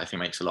 which I think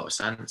makes a lot of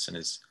sense and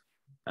is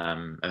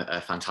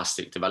a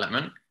fantastic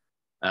development.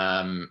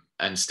 And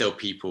still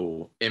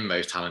people in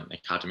those talent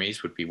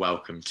academies would be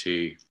welcome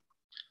to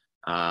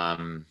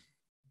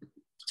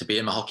be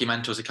in the Hockey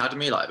Mentors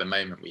Academy. Like at the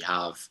moment we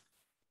have,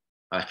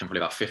 I reckon probably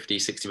about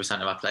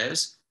 50-60% of our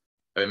players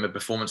are in the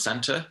performance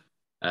centre.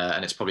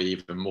 And it's probably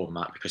even more than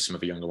that because some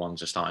of the younger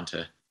ones are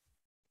starting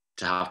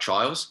to have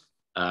trials.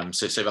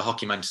 So the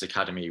Hockey Mentors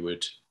Academy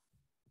would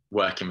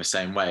work in the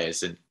same way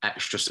as an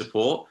extra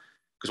support,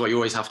 because what you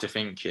always have to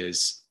think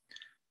is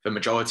the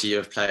majority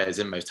of players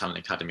in those talent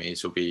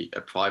academies will be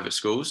at private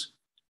schools,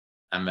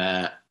 and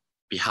they'll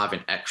be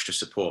having extra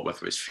support,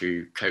 whether it's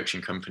through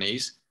coaching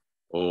companies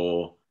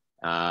or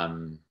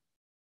from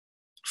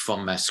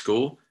their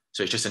school.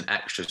 So it's just an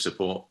extra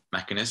support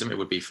mechanism. It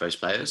would be for those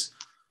players.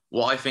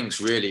 What I think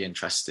is really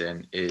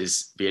interesting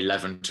is the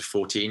 11 to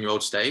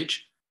 14-year-old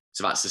stage.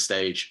 So that's the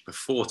stage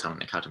before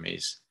talent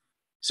academies.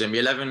 So in the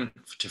 11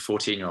 to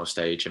 14-year-old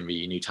stage in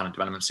the new talent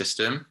development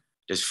system,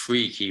 there's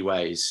 3 key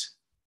ways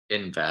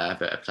in there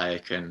that a player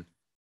can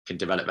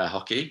develop their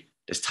hockey.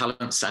 There's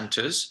talent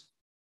centres,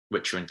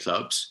 which are in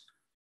clubs.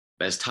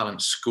 There's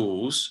talent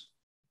schools,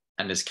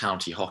 and there's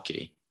county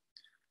hockey.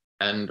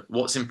 And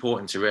what's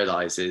important to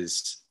realise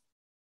is,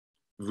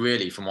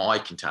 really, from what I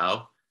can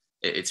tell,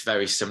 it's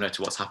very similar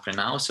to what's happening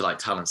now. So like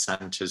talent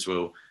centres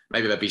will,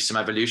 maybe there'll be some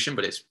evolution,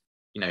 but it's,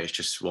 you know, it's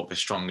just what the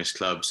strongest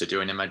clubs are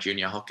doing in their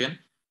junior hockey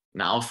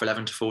now for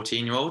 11 to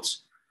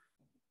 14-year-olds.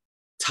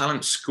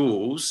 Talent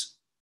schools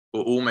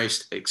will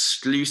almost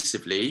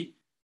exclusively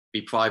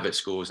be private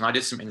schools. And I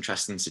did some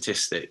interesting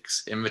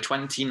statistics. In the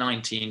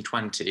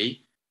 2019-20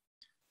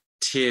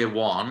 tier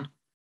 1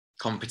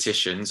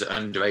 competitions at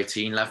under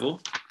 18 level,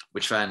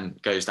 which then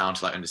goes down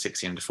to like under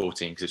 16, under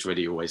 14, because it's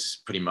really always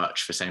pretty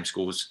much the same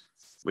schools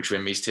which were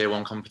in these tier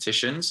 1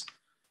 competitions.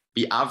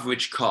 The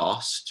average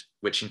cost,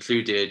 which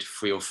included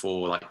 3 or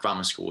 4 like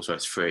grammar schools where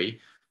it's free.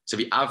 So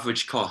the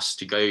average cost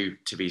to go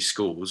to these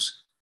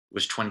schools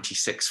was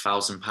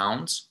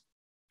 £26,000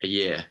 a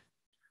year.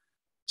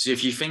 So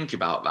if you think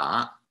about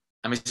that,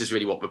 and this is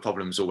really what the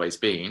problem's always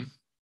been,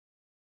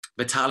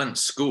 the talent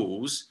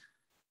schools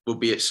will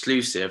be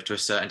exclusive to a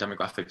certain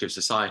demographic of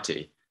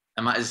society.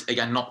 And that is,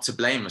 again, not to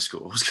blame the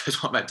schools,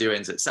 because what they're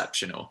doing is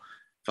exceptional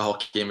for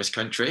hockey in this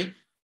country.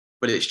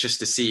 But it's just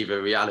to see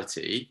the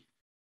reality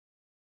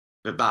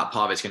that part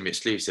of it's going to be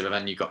exclusive. And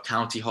then you've got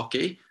county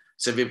hockey.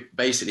 So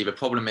basically the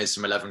problem is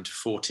from 11 to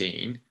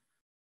 14,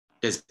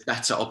 there's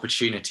better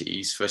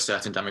opportunities for a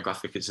certain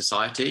demographic of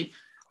society.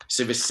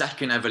 So the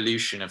second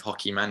evolution of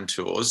Hockey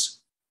Mentors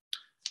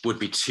would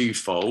be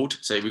twofold.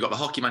 So we've got the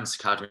Hockey Mentors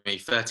Academy,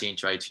 13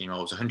 to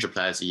 18-year-olds, 100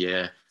 players a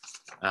year.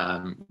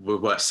 Will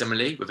work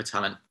similarly with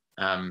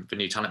the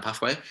new talent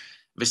pathway.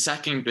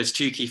 There's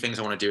 2 key things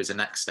I want to do as a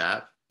next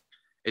step,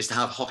 is to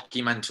have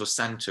Hockey Mentor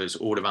centres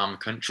all around the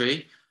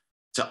country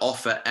to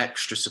offer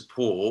extra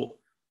support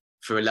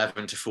for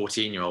 11 to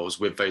 14-year-olds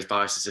with those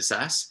barriers to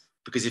success.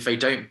 Because if they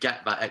don't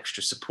get that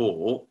extra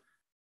support,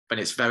 then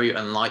it's very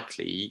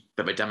unlikely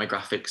that the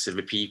demographics of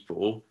the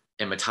people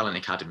in the talent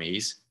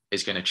academies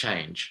is going to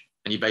change.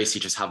 And you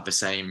basically just have the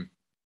same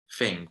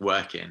thing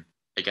working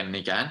again and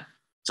again.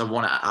 So I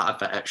want to add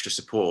that extra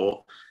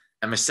support.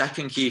 And the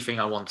second key thing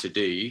I want to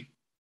do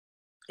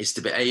is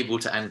to be able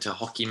to enter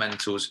Hockey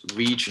Mentors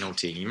regional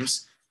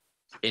teams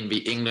in the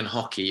England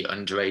Hockey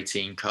under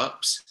 18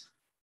 Cups,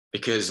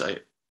 because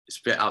it's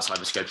a bit outside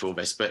the scope of all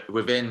this, but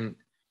within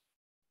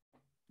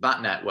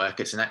that network,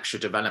 it's an extra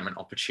development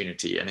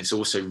opportunity. And it's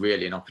also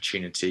really an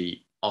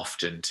opportunity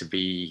often to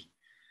be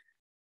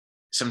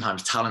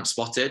sometimes talent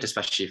spotted,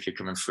 especially if you're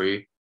coming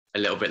through a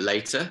little bit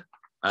later.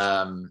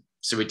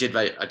 So I did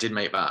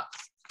make that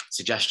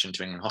suggestion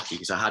to England Hockey,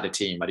 because I had a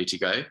team ready to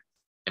go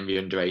in the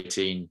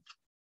under-18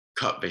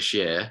 Cup this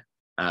year,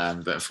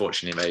 but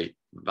unfortunately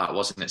that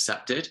wasn't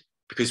accepted,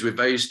 because with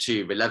those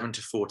two, 11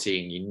 to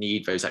 14, you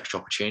need those extra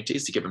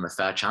opportunities to give them a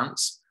fair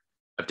chance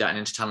of getting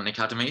into talent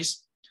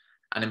academies.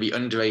 And in the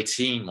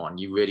under-18 one,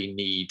 you really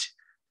need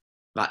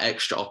that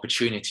extra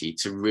opportunity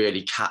to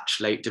really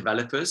catch late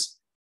developers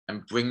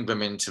and bring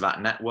them into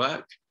that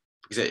network.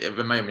 Because at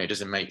the moment, it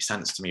doesn't make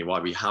sense to me why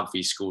we have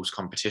these schools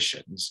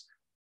competitions,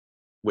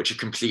 which are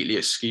completely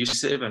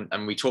exclusive.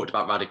 And we talked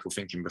about radical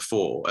thinking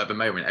before. At the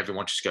moment,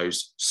 everyone just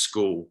goes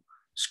school.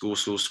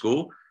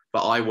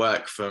 But I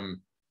work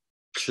from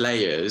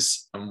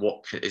players and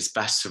what is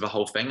best for the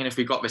whole thing. And if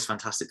we've got this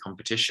fantastic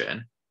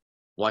competition,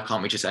 why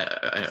can't we just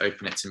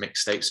open it to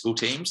mixed state school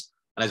teams?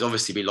 And there's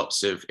obviously be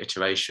lots of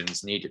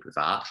iterations needed with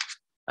that.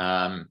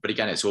 But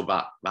again, it's all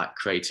about that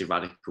creative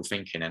radical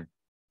thinking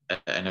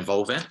and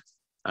evolving.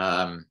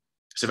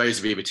 So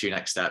those would be the two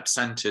next steps: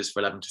 centres for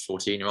 11 to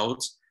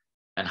 14-year-olds,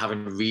 and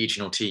having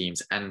regional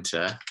teams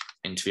enter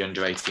into the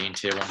under-18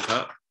 Tier 1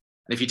 Cup.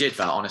 And if you did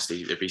that,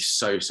 honestly, it'd be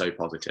so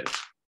positive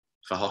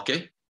for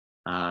hockey.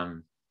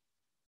 Okay.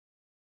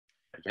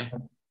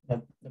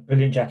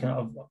 Brilliant, Jack. And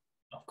I've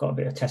got a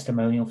bit of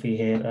testimonial for you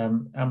here.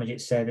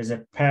 Amajit said, as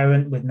a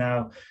parent with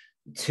now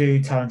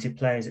 2 talented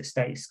players at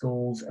state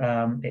schools,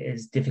 it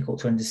is difficult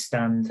to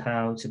understand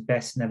how to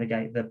best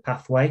navigate the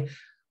pathway.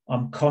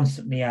 I'm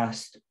constantly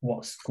asked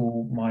what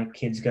school my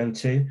kids go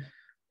to.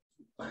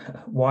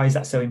 Why is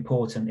that so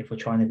important if we're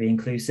trying to be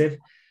inclusive?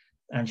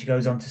 And she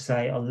goes on to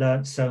say, I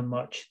learned so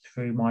much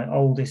through my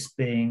oldest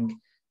being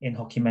in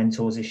Hockey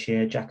Mentors this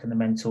year, Jack and the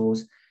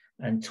Mentors,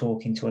 and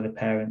talking to other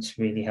parents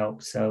really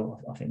helps. So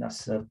I think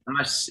that's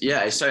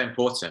it's so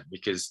important,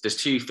 because there's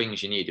 2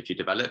 things you need if you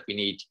develop. You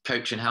need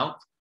coaching help,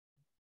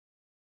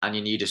 and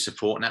you need a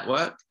support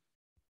network.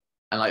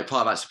 And like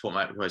part of that support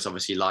network is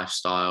obviously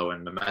lifestyle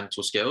and the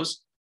mental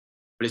skills,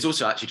 but it's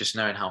also actually just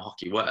knowing how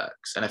hockey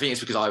works. And I think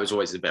it's because I was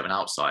always a bit of an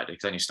outsider,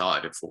 because I only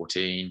started at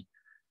 14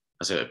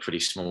 as a pretty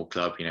small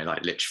club,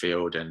 like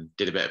Lichfield, and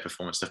did a bit of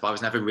performance stuff, but I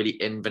was never really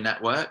in the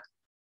network.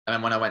 And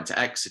then when I went to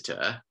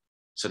Exeter,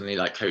 suddenly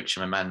like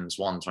coaching my men's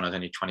ones when I was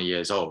only 20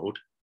 years old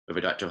with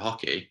a director of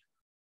hockey,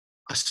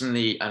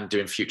 and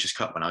doing Futures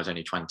Cup when I was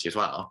only 20 as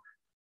well,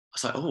 I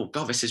was like, oh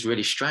God, this is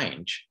really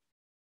strange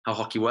how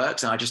hockey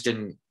works. And I just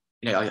didn't,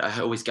 I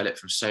always get it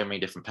from so many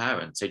different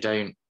parents. They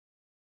don't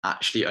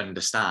actually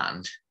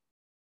understand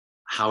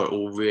how it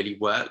all really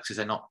works, because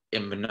they're not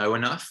in the know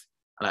enough.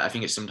 And I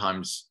think it's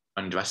sometimes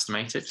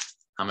underestimated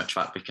how much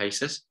that the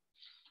case is.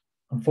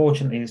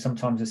 Unfortunately,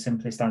 sometimes the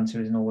simplest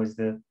answer isn't always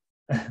the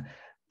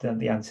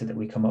answer that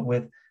we come up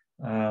with.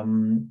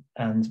 And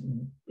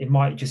it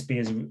might just be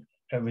as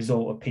a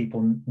result of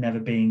people never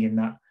being in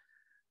that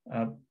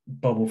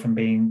bubble from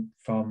being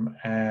from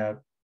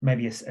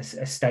maybe a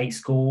state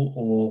school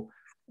or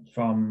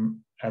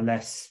from a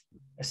less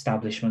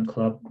establishment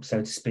club, so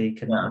to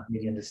speak, and not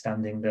really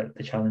understanding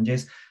the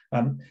challenges.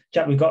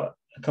 Jack, we've got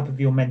a couple of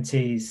your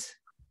mentees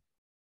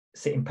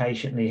sitting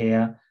patiently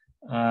here.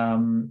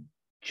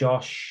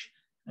 Josh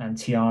and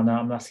Tiana,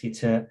 I'm asking you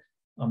to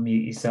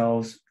unmute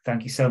yourselves.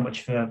 Thank you so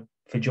much for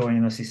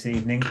joining us this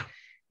evening.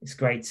 It's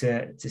great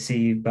to see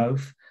you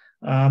both.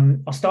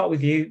 I'll start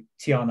with you,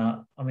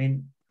 Tiana. I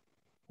mean,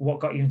 what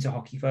got you into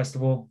hockey, first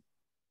of all?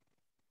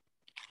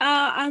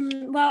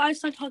 Well, I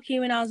started hockey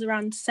when I was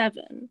around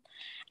 7,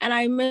 and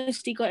I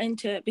mostly got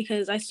into it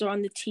because I saw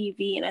on the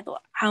TV and I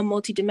thought how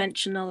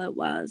multidimensional it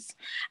was,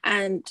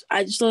 and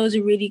I just thought it was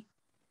a really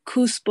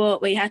cool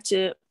sport where you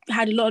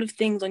had a lot of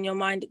things on your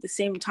mind at the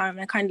same time,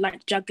 and I kind of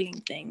liked juggling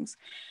things.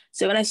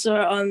 So when I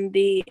saw it on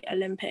the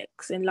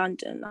Olympics in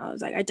London, I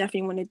was like, I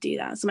definitely want to do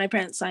that. So my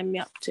parents signed me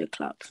up to a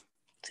club.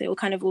 So it all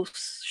kind of all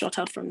shot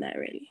out from there,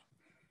 really.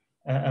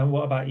 And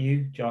what about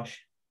you,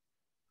 Josh?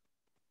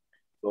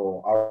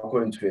 So I'll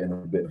go into it in a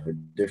bit of a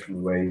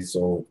different way.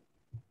 So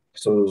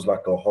it was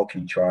like a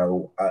hockey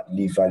trial at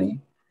Lee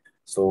Valley.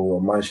 So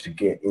I managed to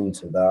get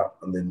into that.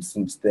 And then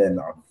since then,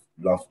 I've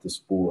loved the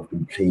sport. I've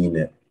been playing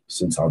it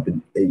since I've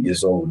been 8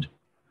 years old,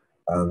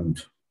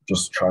 and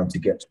just trying to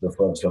get to the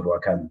first level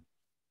I can.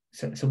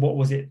 So what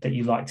was it that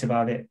you liked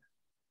about it?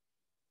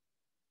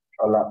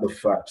 I like the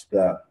fact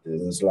that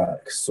there's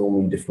like so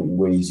many different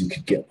ways you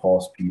could get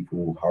past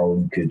people, how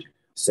you could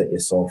set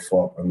yourself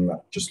up, and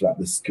just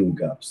the skill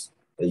gaps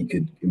that you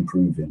could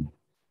improve in.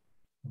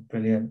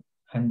 Brilliant.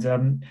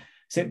 And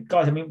so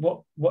guys, I mean,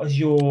 what has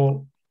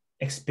your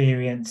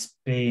experience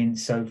been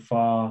so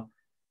far,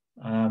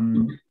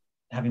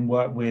 having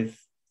worked with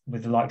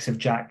the likes of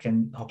Jack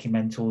and Hockey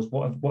Mentors?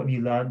 What have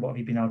you learned? What have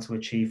you been able to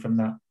achieve from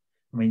that?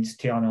 I mean,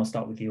 Tiana, I'll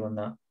start with you on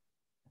that.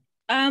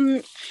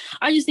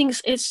 I just think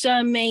it's so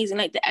amazing,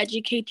 like the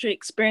educator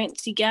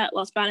experience you get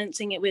whilst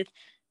balancing it with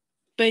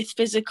both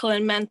physical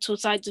and mental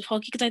sides of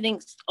hockey, because I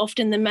think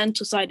often the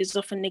mental side is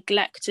often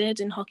neglected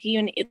in hockey,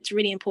 and it's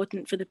really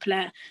important for the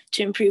player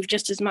to improve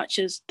just as much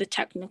as the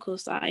technical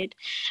side.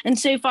 And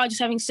so far,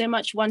 just having so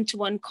much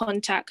one-to-one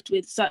contact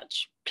with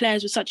such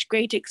players with such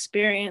great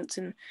experience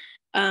and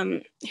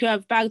who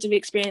have bags of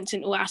experience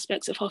in all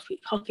aspects of hockey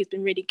has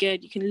been really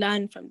good. You can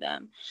learn from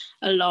them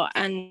a lot.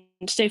 And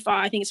so far,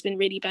 I think it's been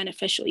really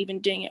beneficial, even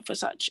doing it for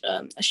such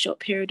a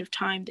short period of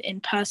time, the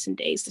in-person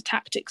days, the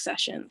tactics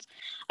sessions,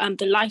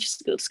 the life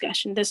skills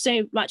session. There's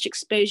so much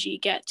exposure you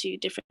get to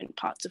different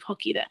parts of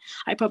hockey that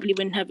I probably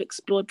wouldn't have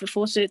explored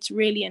before. So it's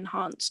really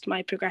enhanced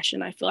my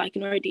progression. I feel I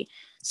can already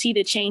see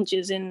the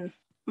changes in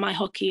my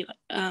hockey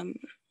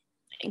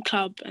in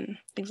club and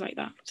things like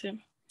that. So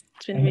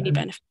it's been really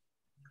beneficial.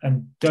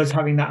 And does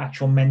having that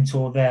actual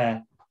mentor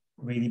there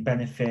really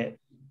benefit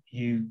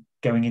you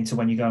going into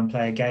when you go and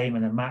play a game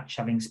and a match,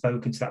 having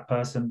spoken to that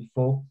person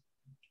before?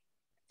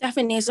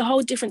 Definitely. It's a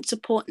whole different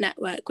support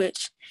network,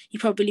 which you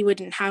probably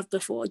wouldn't have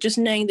before. Just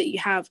knowing that you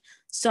have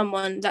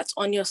someone that's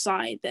on your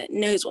side, that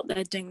knows what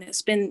they're doing,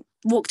 that's been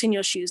walked in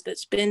your shoes,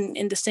 that's been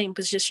in the same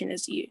position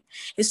as you,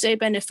 is so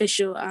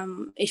beneficial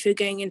if you're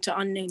going into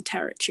unknown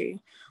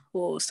territory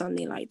or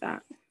something like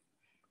that.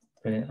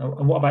 Brilliant.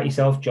 And what about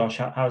yourself, Josh?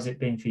 How's it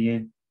been for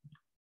you?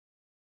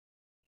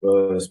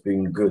 It's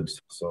been good.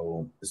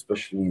 So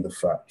especially the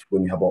fact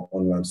when we have our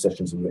online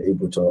sessions and we're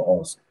able to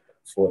ask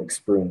for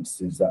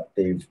experiences that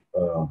the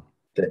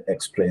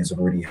ex-players have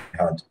already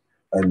had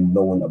and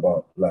knowing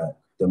about like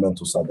the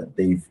mental side that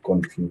they've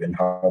gone through and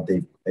how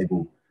they've been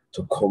able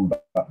to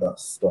combat that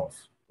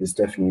stuff. It's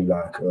definitely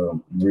like a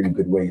really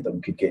good way that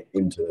we could get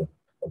into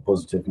a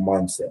positive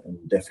mindset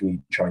and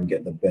definitely try and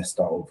get the best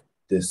out of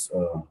this,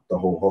 the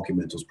whole Hockey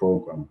Mentors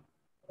program.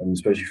 And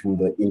especially from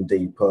the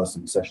in-day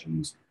person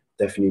sessions,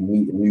 definitely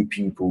meeting new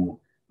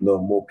people,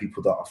 know more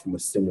people that are from a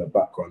similar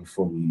background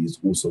from you is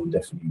also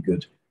definitely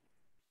good.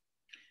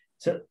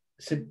 So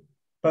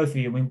both of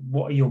you, I mean,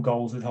 what are your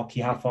goals with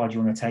hockey? How far do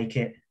you want to take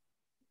it,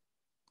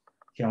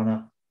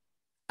 Gianna?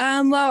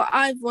 Well,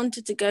 I've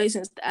wanted to go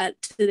since to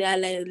the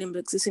LA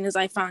Olympics. As soon as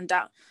I found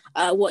out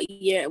what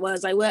year it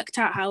was, I worked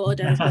out how old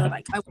I was.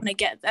 Like, I want to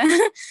get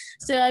there.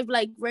 So I've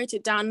wrote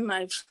it down and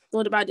I've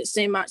thought about it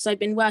so much. So I've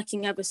been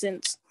working ever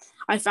since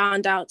I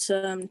found out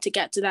to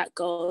get to that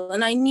goal.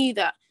 And I knew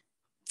that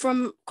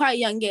from quite a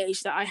young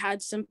age that I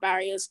had some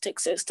barriers to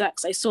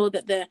success. I saw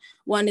that there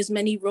weren't as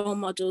many role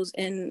models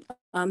in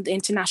the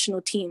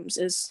international teams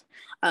as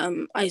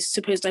I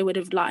suppose I would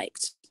have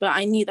liked. But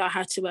I knew that I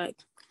had to work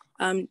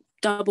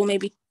double,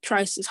 maybe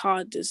twice as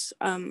hard as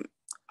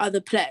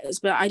other players.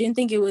 But I didn't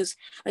think it was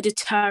a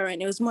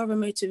deterrent. It was more of a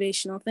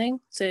motivational thing.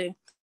 So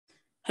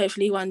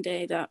hopefully one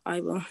day that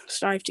I will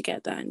strive to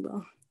get that and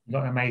will. You've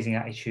got an amazing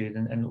attitude.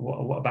 And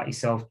what about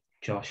yourself,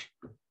 Josh?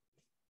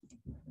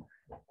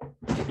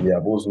 Yeah,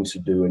 I've always wanted to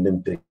do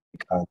Olympic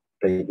and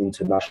play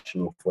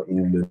international for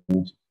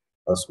England.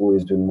 That's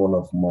always been one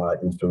of my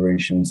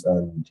inspirations,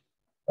 and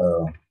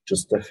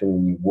just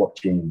definitely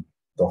watching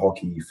the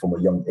hockey from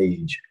a young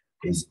age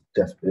has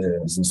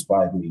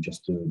inspired me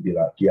just to be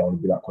like, yeah, I want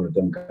to be like one of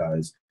them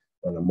guys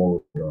when I'm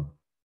older.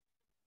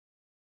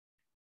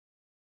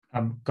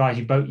 Guys,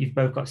 you've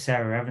both got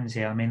Sarah Evans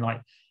here. I mean,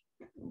 like,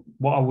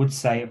 what I would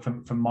say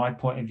from my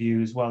point of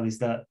view as well is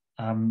that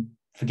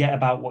forget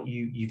about what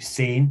you've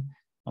seen.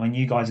 I mean,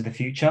 you guys are the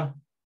future.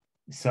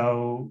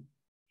 So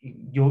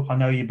I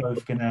know you're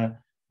both going to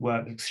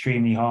work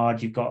extremely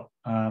hard. You've got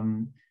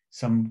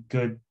some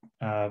good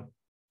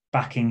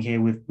backing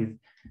here with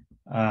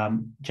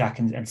Jack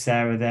and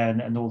Sarah there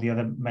and all the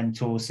other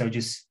mentors. So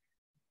just,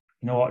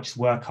 you know what, just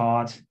work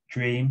hard,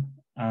 dream.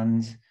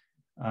 And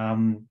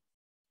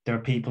there are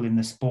people in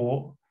the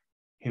sport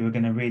who are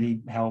going to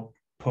really help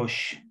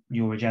push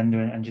your agenda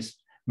and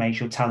just make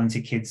sure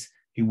talented kids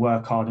who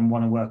work hard and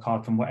want to work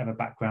hard from whatever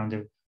background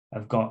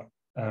have got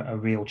a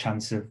real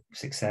chance of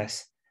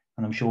success.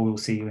 And I'm sure we'll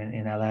see you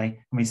in LA. I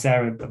mean,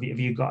 Sarah, have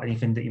you got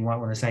anything that you might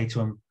want to say to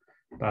them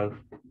both?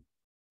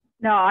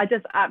 No, I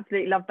just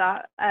absolutely love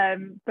that.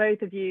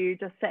 Both of you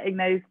just setting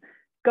those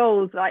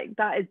goals, like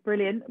that is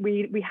brilliant.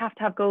 We have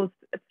to have goals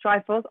to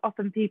strive for.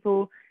 Often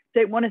people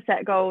don't want to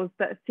set goals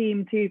that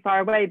seem too far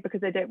away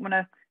because they don't want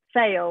to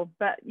fail,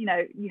 but you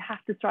know, you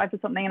have to strive for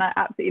something. And I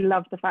absolutely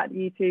love the fact that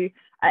you two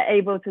are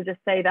able to just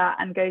say that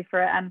and go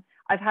for it. And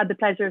I've had the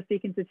pleasure of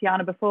speaking to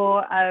Tiana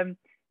before.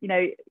 You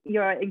know,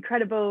 you're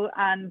incredible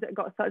and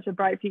got such a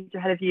bright future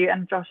ahead of you.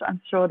 And Josh,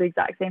 I'm sure the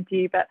exact same to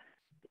you, but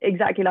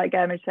exactly like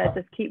Gurmej said,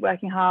 just keep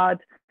working hard.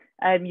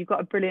 You've got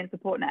a brilliant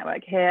support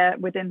network here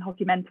within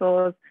Hockey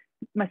Mentors,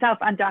 myself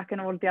and Jack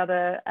and all of the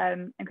other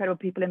incredible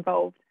people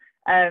involved.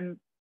 And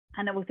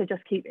also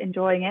just keep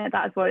enjoying it.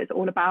 That's what it's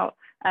all about.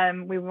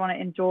 We want to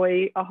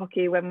enjoy our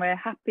hockey. When we're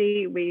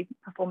happy, we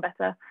perform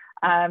better.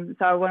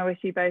 So I want to wish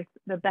you both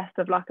the best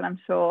of luck, and I'm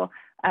sure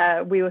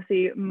we will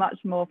see much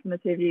more from the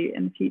two of you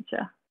in the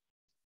future.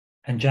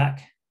 And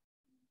Jack,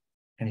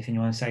 anything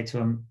you want to say to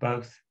them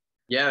both?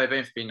 Yeah, they've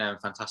both been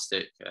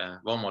fantastic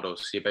role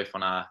models. You're both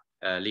on our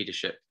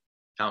leadership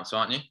council,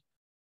 aren't you?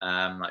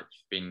 Like,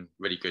 been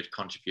really good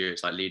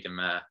contributors, like leading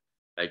their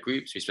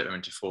groups. We split them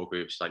into 4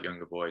 groups, like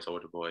younger boys,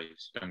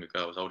 younger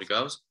girls, older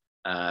girls.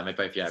 They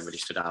both, really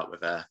stood out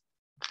with their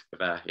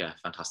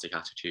fantastic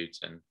attitudes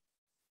and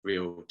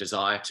real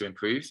desire to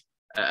improve.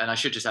 And I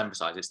should just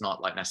emphasize, it's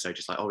not like necessarily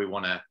just like, oh, we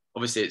want to,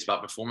 obviously it's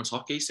about performance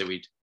hockey. So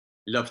we'd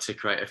love to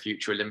create a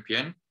future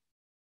Olympian,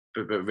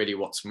 but really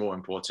what's more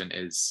important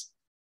is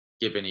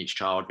giving each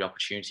child the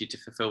opportunity to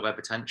fulfill their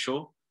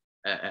potential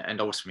and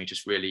ultimately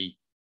just really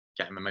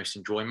getting the most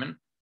enjoyment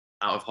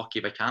out of hockey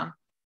they can.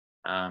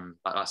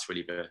 That's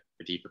really the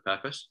deeper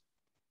purpose.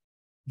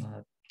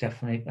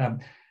 Definitely.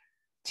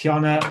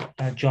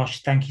 Tiana,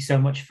 Josh, thank you so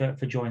much for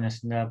joining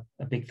us, and a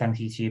big thank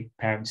you to your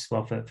parents as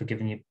well for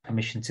giving you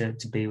permission to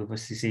be with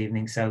us this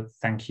evening. So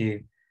thank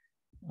you.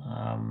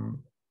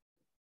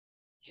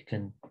 You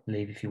can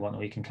leave if you want,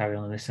 or you can carry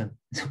on and listen.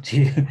 It's up to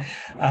you.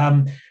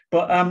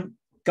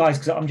 Guys,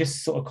 because I'm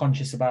just sort of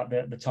conscious about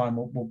the time,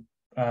 what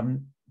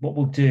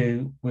we'll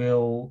do,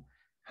 we'll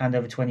hand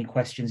over to any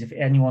questions. If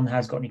anyone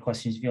has got any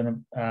questions, if you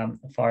want to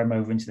fire them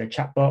over into the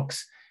chat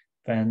box,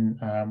 then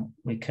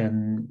we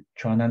can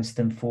try and answer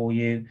them for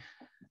you.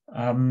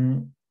 I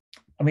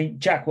mean,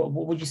 Jack, what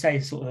would you say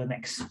sort of the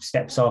next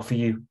steps are for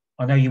you?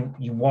 I know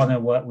you want to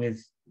work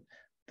with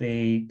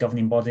the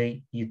governing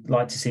body. You'd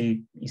like to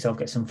see yourself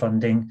get some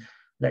funding.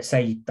 Let's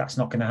say that's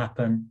not going to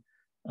happen.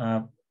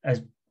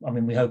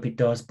 We hope it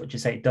does, but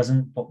just say it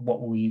doesn't.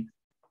 What will you?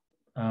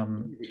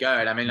 Keep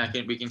going. I mean, I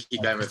think we can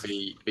keep going with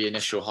the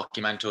initial Hockey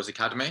Mentors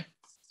Academy.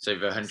 So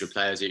over 100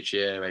 players each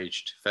year,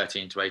 aged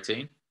 13 to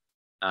 18.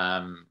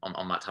 On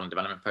that talent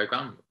development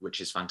program,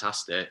 which is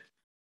fantastic.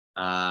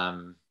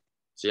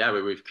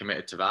 We've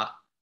committed to that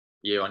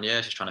year on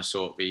year, just trying to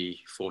sort the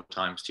 4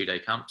 times 2 day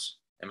camps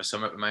in the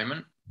summer at the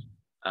moment.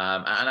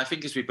 And I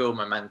think as we build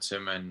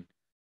momentum and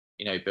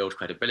build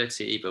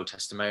credibility, build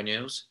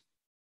testimonials,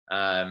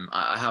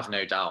 I have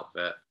no doubt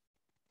that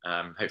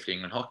hopefully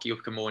England hockey will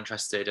become more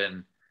interested,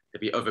 and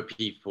there'll be other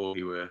people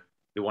who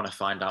want to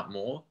find out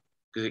more,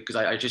 because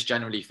I just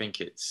generally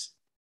think it's,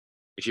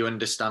 if you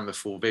understand the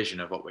full vision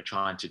of what we're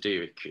trying to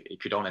do, it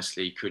could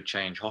honestly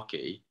change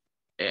hockey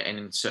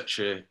in such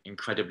an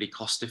incredibly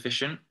cost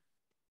efficient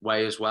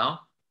way as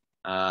well.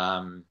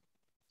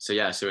 So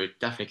we're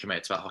definitely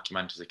committed to that Hockey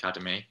Mentors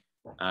Academy,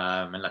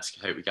 and let's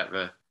hope we get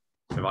the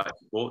right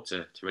support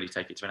to really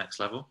take it to the next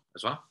level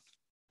as well.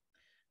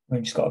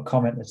 We've just got a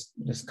comment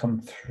that's come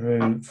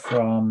through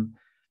from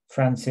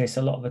Francis.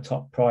 A lot of the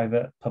top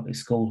private public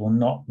schools will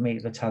not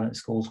meet the talent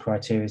schools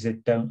criteria. They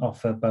don't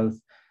offer both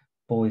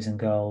boys and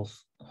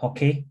girls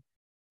hockey.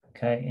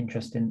 Okay,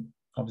 interesting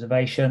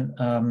observation.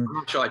 I'm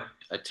not sure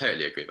I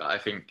totally agree with that. I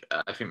think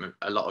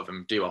a lot of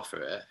them do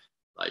offer it.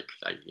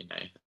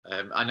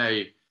 I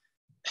know,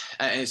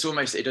 and it's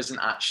almost, it doesn't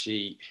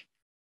actually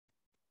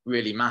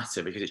really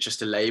matter because it's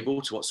just a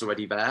label to what's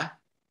already there.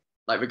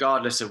 Like,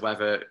 regardless of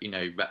whether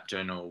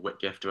Repton or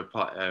Whitgift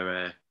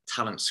are a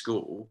talent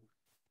school,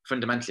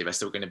 fundamentally they're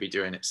still going to be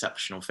doing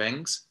exceptional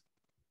things,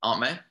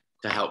 aren't they,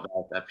 to help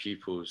their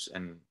pupils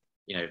and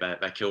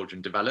their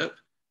children develop.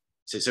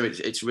 So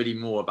it's really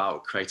more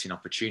about creating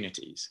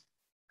opportunities,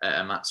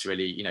 and that's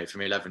really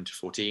from 11 to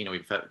 14, or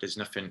even there's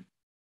nothing.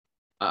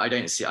 I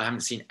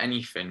haven't seen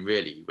anything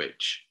really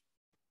which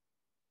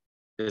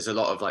there's a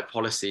lot of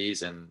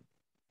policies and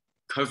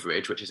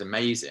coverage, which is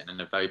amazing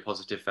and a very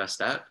positive first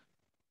step.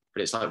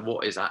 But it's like,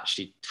 what is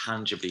actually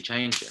tangibly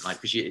changing?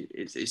 Because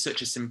it's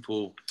such a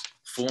simple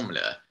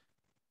formula.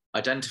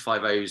 Identify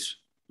those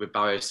with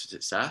barriers to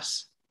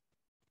success,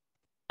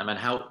 and then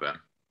help them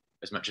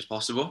as much as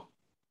possible.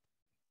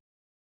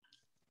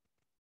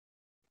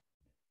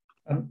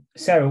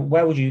 Sarah,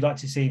 where would you like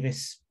to see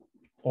this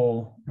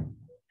all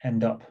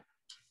end up?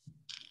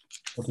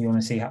 What do you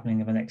want to see happening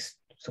in the next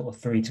sort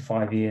of 3 to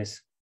 5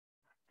 years?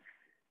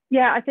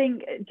 Yeah, I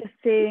think just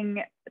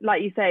seeing,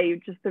 like you say,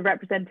 just the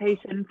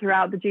representation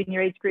throughout the junior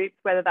age groups,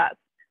 whether that's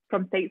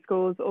from state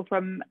schools or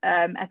from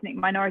ethnic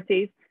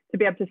minorities, to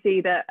be able to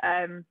see that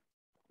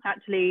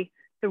actually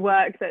the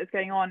work that is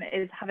going on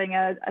is having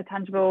a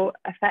tangible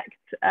effect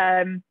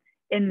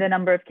in the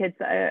number of kids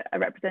that are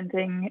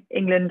representing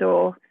England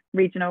or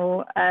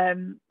regional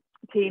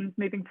teams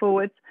moving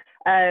forwards.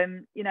 I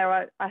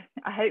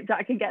hope that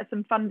I can get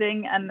some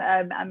funding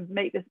and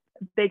make this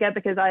bigger,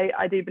 because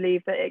I do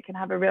believe that it can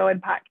have a real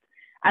impact.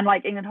 And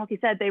like England Hockey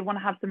said, they want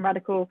to have some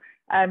radical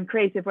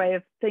creative way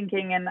of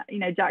thinking, and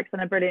Jack's done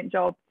a brilliant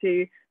job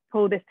to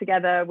pull this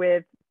together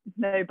with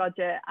no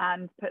budget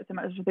and put so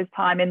much of his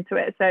time into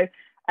it. So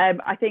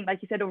I think,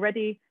 like you said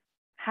already,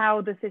 how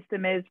the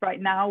system is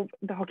right now,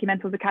 the Hockey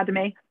Mentors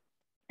Academy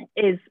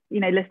is,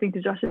 listening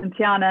to Josh and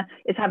Tiana,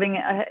 is having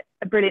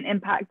a brilliant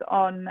impact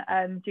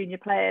on junior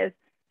players.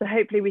 So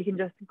hopefully we can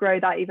just grow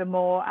that even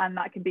more, and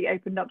that can be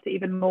opened up to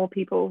even more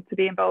people to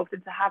be involved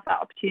and to have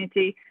that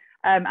opportunity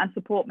and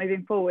support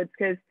moving forwards,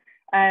 because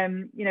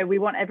we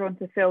want everyone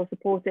to feel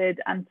supported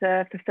and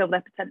to fulfill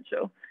their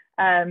potential,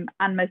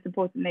 and most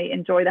importantly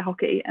enjoy the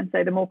hockey. And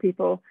so the more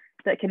people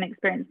that can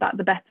experience that,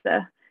 the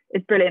better.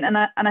 It's brilliant.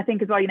 And I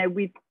think as well,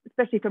 we've,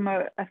 especially from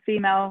a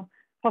female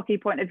hockey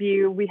point of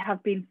view, we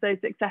have been so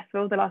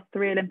successful. The last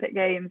 3 Olympic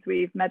Games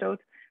we've medalled,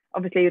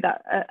 obviously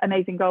that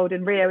amazing gold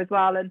in Rio as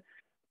well. And,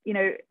 you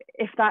know,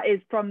 if that is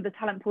from the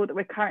talent pool that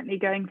we're currently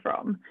going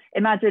from,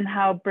 imagine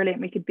how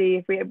brilliant we could be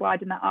if we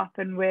widen that up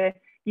and we're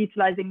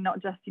utilising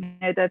not just, you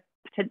know, the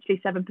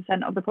potentially 7%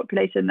 of the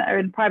population that are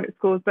in private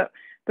schools, but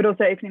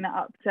also opening that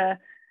up to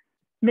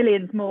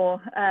millions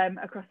more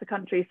across the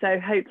country. So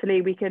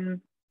hopefully we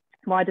can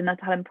widen the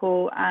talent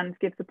pool and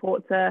give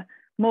support to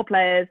more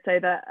players so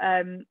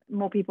that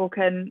more people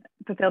can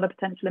fulfil the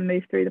potential and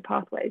move through the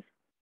pathways.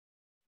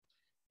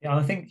 Yeah,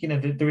 I think, you know,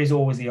 there is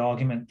always the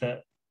argument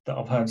that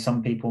I've heard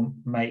some people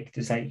make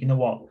to say, you know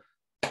what,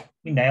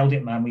 we nailed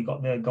it, man. We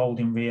got the gold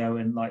in Rio,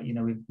 and like, you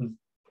know, we've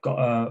got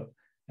a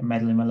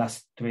medal in the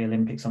last 3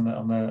 Olympics on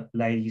the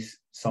ladies'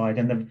 side,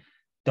 and they've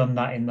done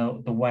that in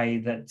the way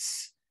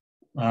that's,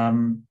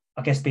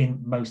 I guess,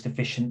 been most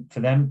efficient for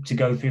them to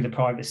go through the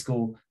private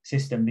school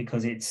system,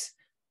 because it's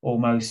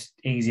almost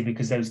easy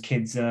because those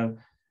kids have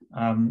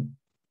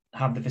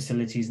the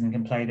facilities and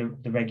can play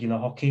the regular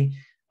hockey.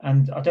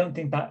 And I don't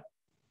think that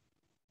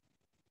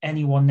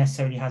anyone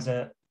necessarily has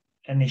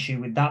an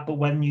issue with that. But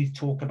when you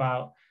talk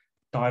about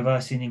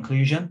diversity and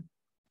inclusion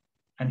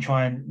and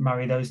try and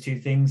marry those two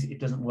things, it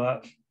doesn't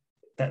work.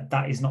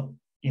 That is not,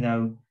 you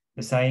know,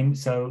 the same.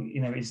 So,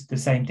 you know, it's the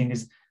same thing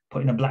as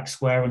putting a black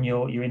square on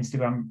your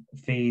Instagram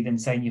feed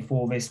and saying you're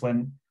for this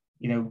when,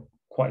 you know,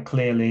 quite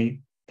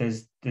clearly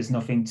there's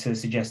nothing to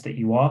suggest that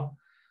you are.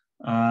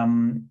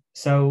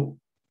 So,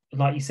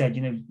 like you said,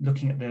 you know,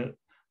 looking at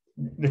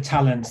the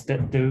talent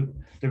that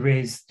there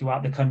is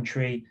throughout the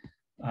country,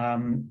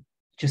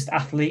 just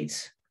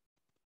athletes.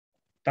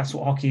 That's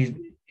what hockey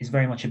is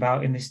very much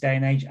about in this day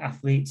and age.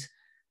 Athletes.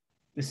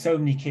 There's so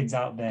many kids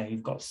out there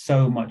who've got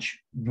so much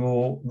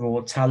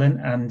raw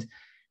talent, and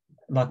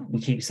like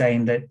we keep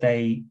saying, that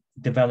they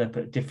develop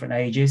at different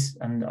ages.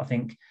 And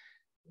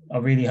I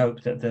really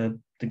hope that the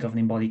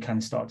governing body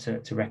can start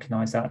to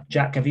recognise that.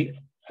 Jack, have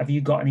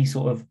you got any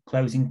sort of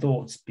closing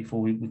thoughts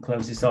before we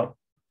close this up?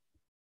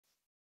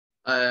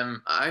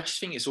 I just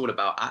think it's all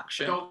about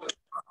action.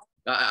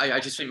 I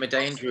just think the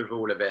danger of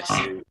all of this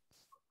is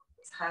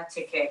it's her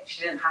ticket.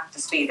 She didn't have to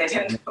speak. They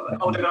didn't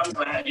hold it on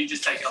to her. You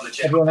just take it on the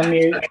chin. Everyone on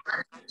mute.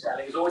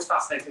 It was always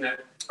fascinating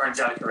that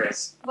Angelica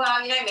is.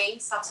 Well, you know me,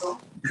 subtle.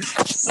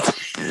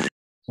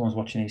 Someone's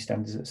watching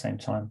EastEnders at the same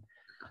time.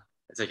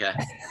 It's okay.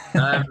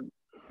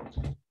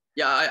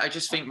 Yeah, I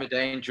just think the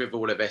danger of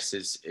all of this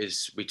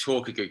is we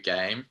talk a good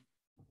game,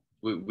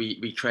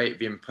 we create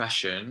the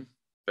impression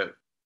that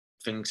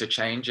things are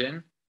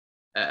changing,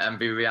 and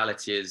the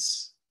reality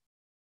is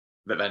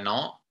that they're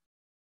not.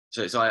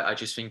 So I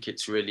just think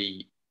it's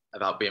really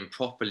about being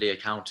properly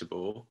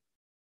accountable,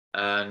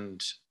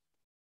 and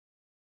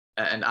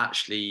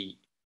actually,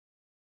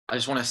 I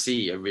just want to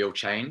see a real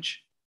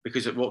change,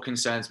 because what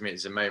concerns me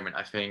at the moment,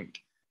 I think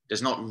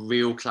there's not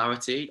real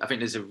clarity. I think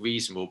there's a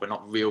reasonable but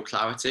not real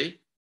clarity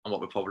on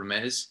what the problem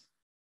is.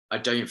 I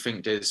don't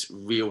think there's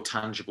real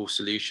tangible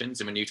solutions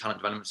in the new talent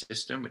development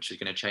system, which is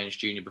going to change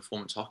junior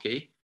performance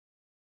hockey.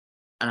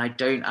 And I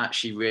don't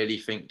actually really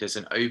think there's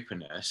an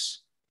openness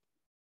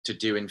to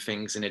doing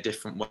things in a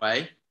different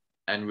way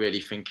and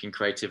really thinking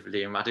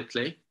creatively and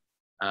radically.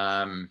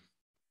 And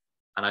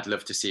I'd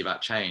love to see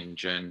that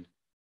change. And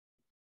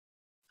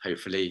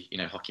hopefully, you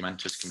know, Hockey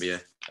Mentors can be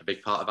a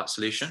big part of that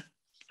solution.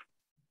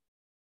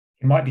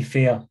 It might be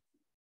fear.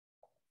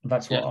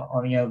 That's what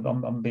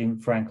I'm being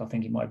frank. I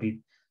think it might be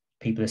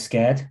people are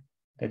scared.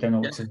 They don't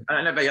know what to.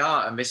 I know they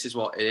are, and this is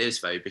what it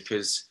is, though,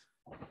 because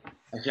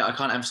I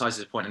can't emphasize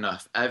this point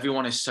enough.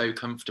 Everyone is so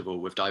comfortable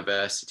with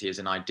diversity as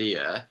an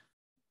idea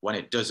when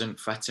it doesn't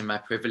threaten their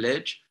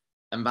privilege,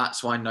 and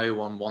that's why no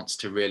one wants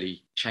to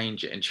really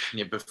change it in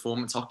junior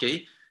performance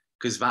hockey,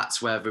 because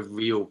that's where the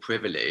real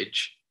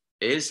privilege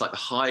is. Like, the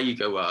higher you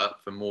go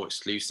up, the more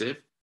exclusive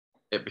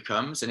it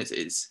becomes, and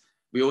it's.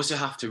 We also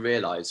have to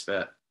realize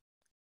that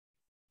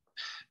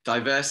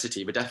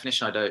diversity, the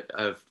definition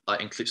of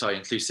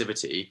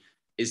inclusivity,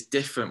 is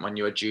different when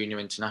you're a junior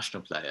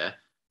international player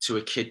to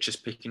a kid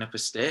just picking up a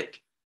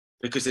stick,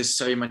 because there's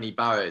so many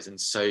barriers and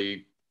so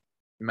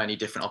many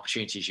different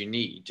opportunities you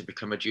need to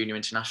become a junior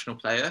international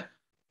player.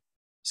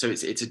 So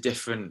it's a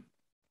different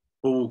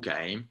ball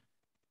game,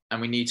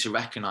 and we need to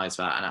recognize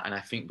that. And I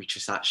think we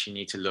just actually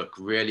need to look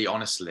really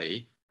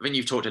honestly. I think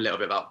you've talked a little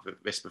bit about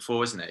this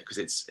before, isn't it? Because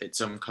it's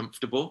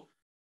uncomfortable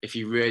if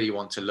you really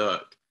want to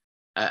look.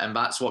 And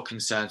that's what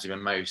concerns me the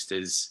most,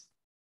 is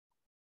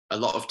a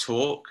lot of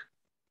talk,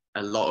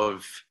 a lot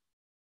of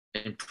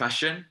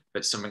impression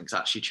that something's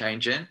actually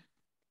changing.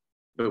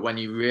 But when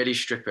you really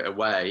strip it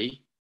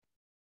away,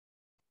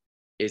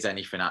 is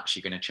anything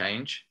actually going to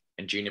change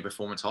in junior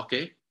performance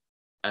hockey?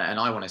 And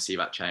I want to see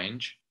that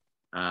change.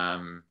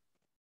 And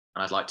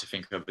I'd like to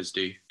think others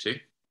do too.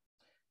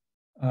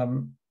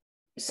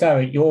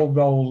 Sarah, your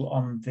role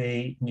on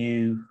the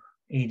new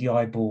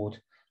EDI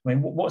board, I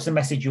mean, what's the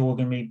message you're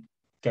going to be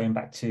going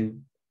back to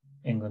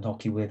England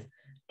hockey with,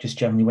 just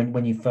generally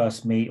when you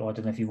first meet, or I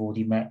don't know if you've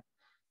already met?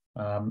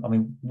 I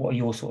mean, what are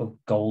your sort of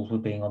goals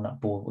with being on that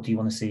board? What do you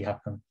want to see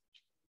happen?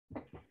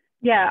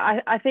 Yeah,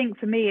 I think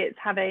for me, it's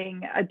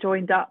having a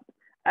joined up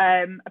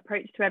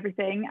approach to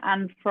everything,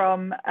 and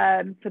from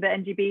for the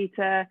NGB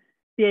to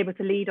be able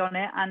to lead on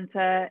it and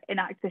to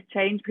enact this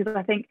change. Because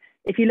I think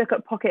if you look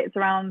at pockets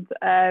around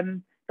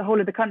the whole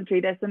of the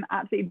country, there's some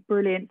absolutely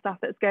brilliant stuff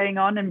that's going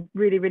on and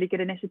really, really good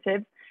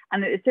initiatives.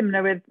 And it's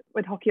similar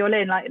with Hockey All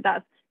In, like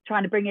that's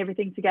trying to bring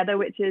everything together,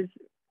 which is,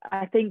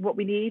 I think, what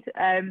we need,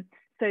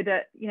 so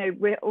that, you know,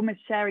 we're almost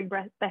sharing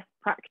best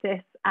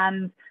practice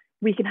and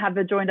we can have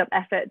a joined up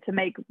effort to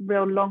make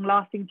real long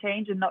lasting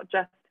change, and not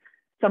just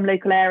some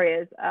local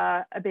areas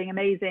are being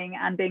amazing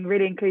and being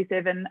really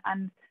inclusive and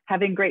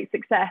having great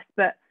success,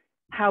 but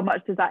how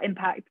much does that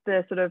impact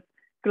the sort of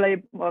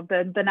global, well,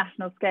 the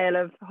national scale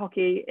of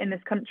hockey in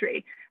this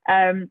country?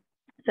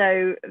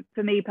 So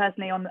for me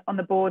personally on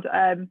the board,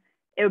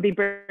 it would be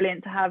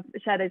brilliant to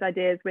share those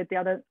ideas with the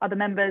other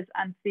members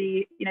and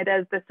see, you know,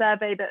 there's the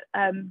survey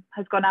that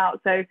has gone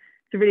out, so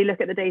to really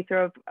look at the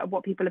data of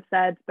what people have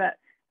said, but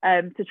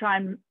to try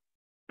and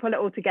pull it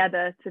all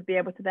together to be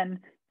able to then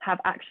have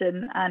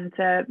action and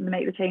to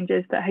make the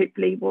changes that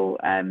hopefully will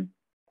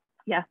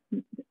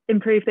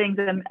improve things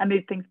and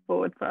move things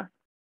forward for us.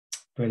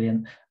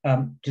 Brilliant.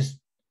 Just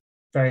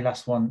very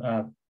last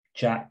one,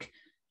 Jack.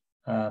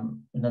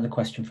 Another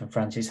question from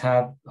Francis.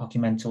 Have Hockey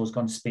Mentors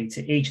gone to speak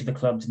to each of the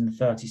clubs in the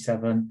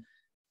 37,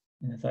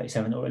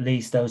 or at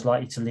least those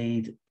likely to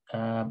lead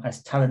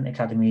as talent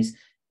academies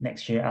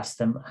next year? Ask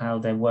them how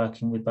they're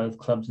working with both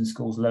clubs and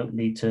schools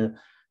locally to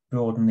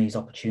broaden these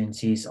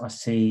opportunities. I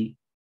see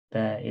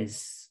there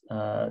is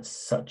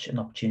such an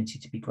opportunity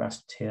to be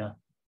grasped here.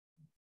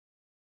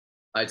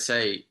 I'd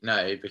say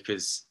no,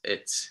 because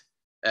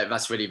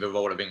that's really the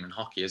role of England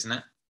hockey, isn't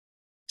it?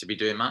 To be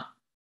doing that.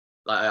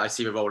 Like, I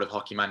see the role of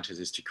Hockey Mentors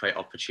is to create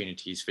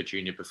opportunities for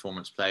junior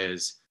performance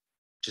players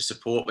to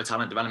support the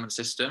talent development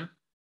system.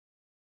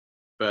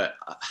 But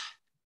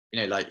you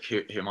know, like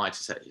who am I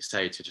to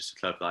say to just a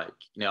club? Like,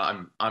 you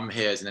know, I'm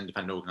here as an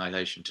independent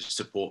organisation to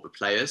support the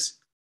players.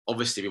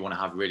 Obviously, we want to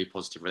have a really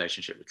positive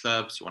relationship with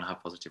clubs. We want to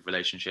have positive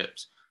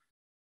relationships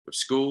with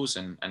schools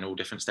and all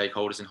different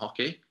stakeholders in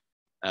hockey.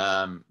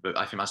 But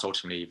I think that's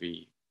ultimately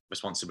the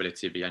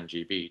responsibility of the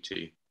NGB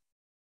to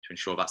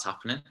ensure that's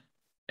happening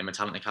in the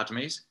talent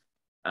academies.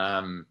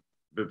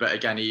 But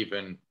again,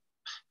 even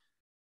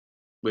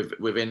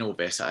within all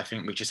this, I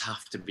think we just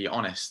have to be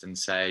honest and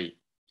say,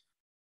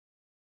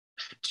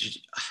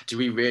 do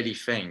we really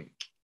think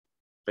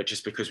that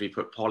just because we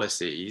put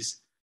policies,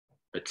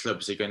 that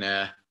clubs are going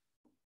to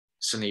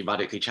suddenly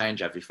radically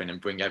change everything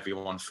and bring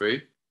everyone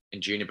through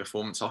in junior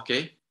performance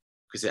hockey?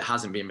 Because it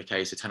hasn't been the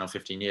case for 10 or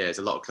 15 years.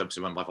 A lot of clubs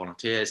are run by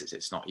volunteers.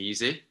 It's not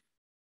easy.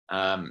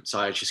 So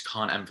I just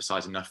can't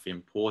emphasize enough the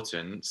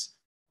importance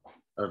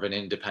of an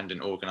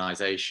independent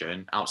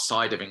organisation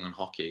outside of England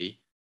hockey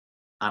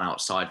and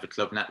outside the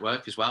club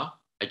network as well.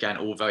 Again,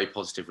 all very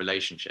positive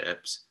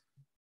relationships.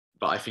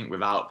 But I think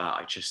without that,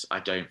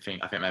 I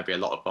think there'd be a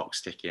lot of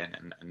box ticking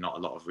and not a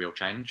lot of real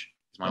change,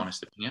 is my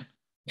honest opinion.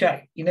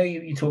 Jack, you know,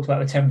 you talked about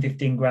the 10,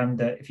 15 grand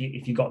that if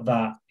you got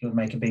that, it would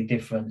make a big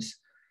difference.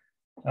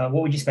 What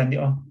would you spend it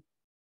on?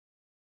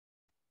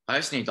 I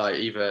just need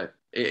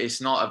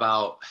it's not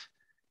about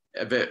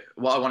a bit,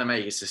 what I want to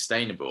make is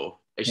sustainable.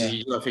 It's just,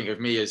 you got to think of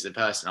me as a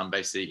person. I'm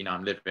basically, you know,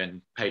 I'm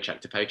living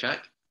paycheck to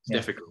paycheck. It's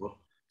difficult.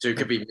 So it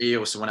could be me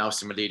or someone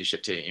else in my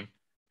leadership team,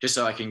 just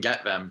so I can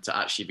get them to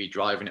actually be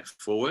driving it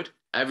forward.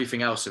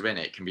 Everything else in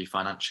it can be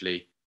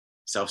financially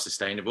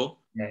self-sustainable.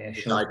 Yeah,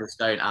 sure. I just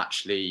don't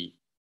actually,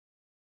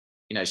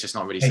 you know, it's just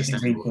not really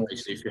sustainable. I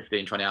do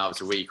 15, 20 hours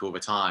a week all the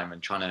time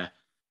and trying to,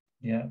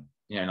 you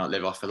know, not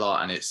live off a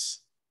lot. And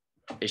it's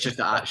just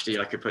that actually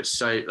you could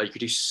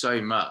do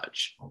so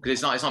much, because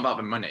it's not about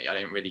the money. I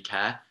don't really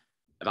care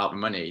about the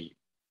money.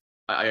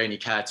 I only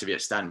care to the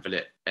extent that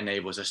it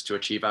enables us to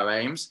achieve our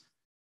aims.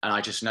 And I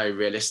just know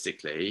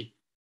realistically,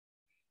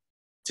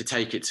 to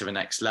take it to the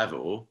next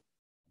level,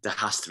 there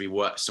has to be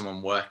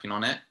someone working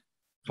on it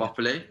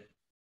properly.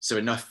 So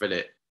enough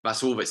that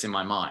that's all that's in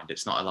my mind.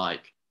 It's not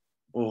like,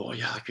 oh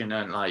yeah, I can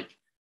earn, like,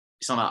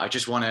 it's not like I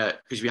just want to,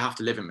 because we have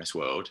to live in this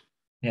world.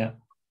 Yeah.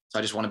 So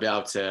I just want to be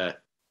able to,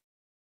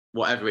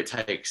 whatever it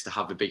takes to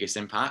have the biggest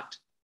impact.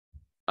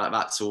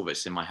 That's all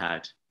that's in my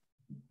head.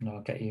 No,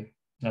 I get you.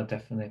 No,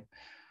 definitely.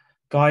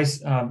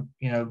 Guys,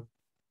 you know,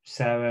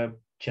 Sarah,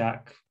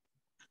 Jack,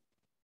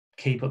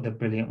 keep up the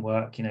brilliant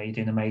work. You know, you're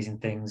doing amazing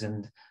things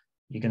and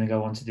you're going to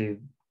go on to do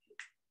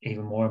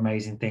even more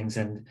amazing things.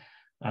 And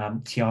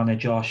Tiana,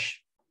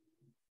 Josh,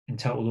 in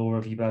total awe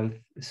of you both.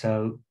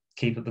 So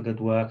keep up the good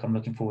work. I'm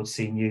looking forward to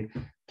seeing you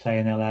play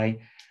in LA.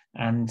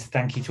 And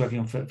thank you to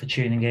everyone for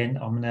tuning in.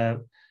 I'm going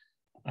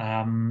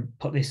to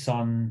put this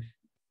on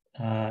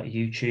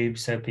YouTube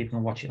so people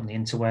can watch it on the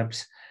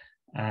interwebs,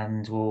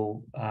 and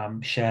we'll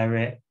share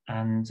it,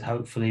 and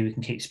hopefully we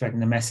can keep spreading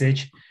the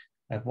message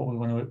of what we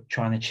want to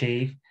try and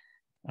achieve.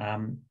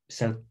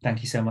 So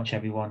thank you so much,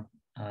 everyone,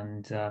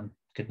 and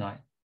good night.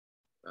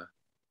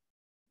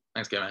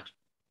 Thanks, Gurmej.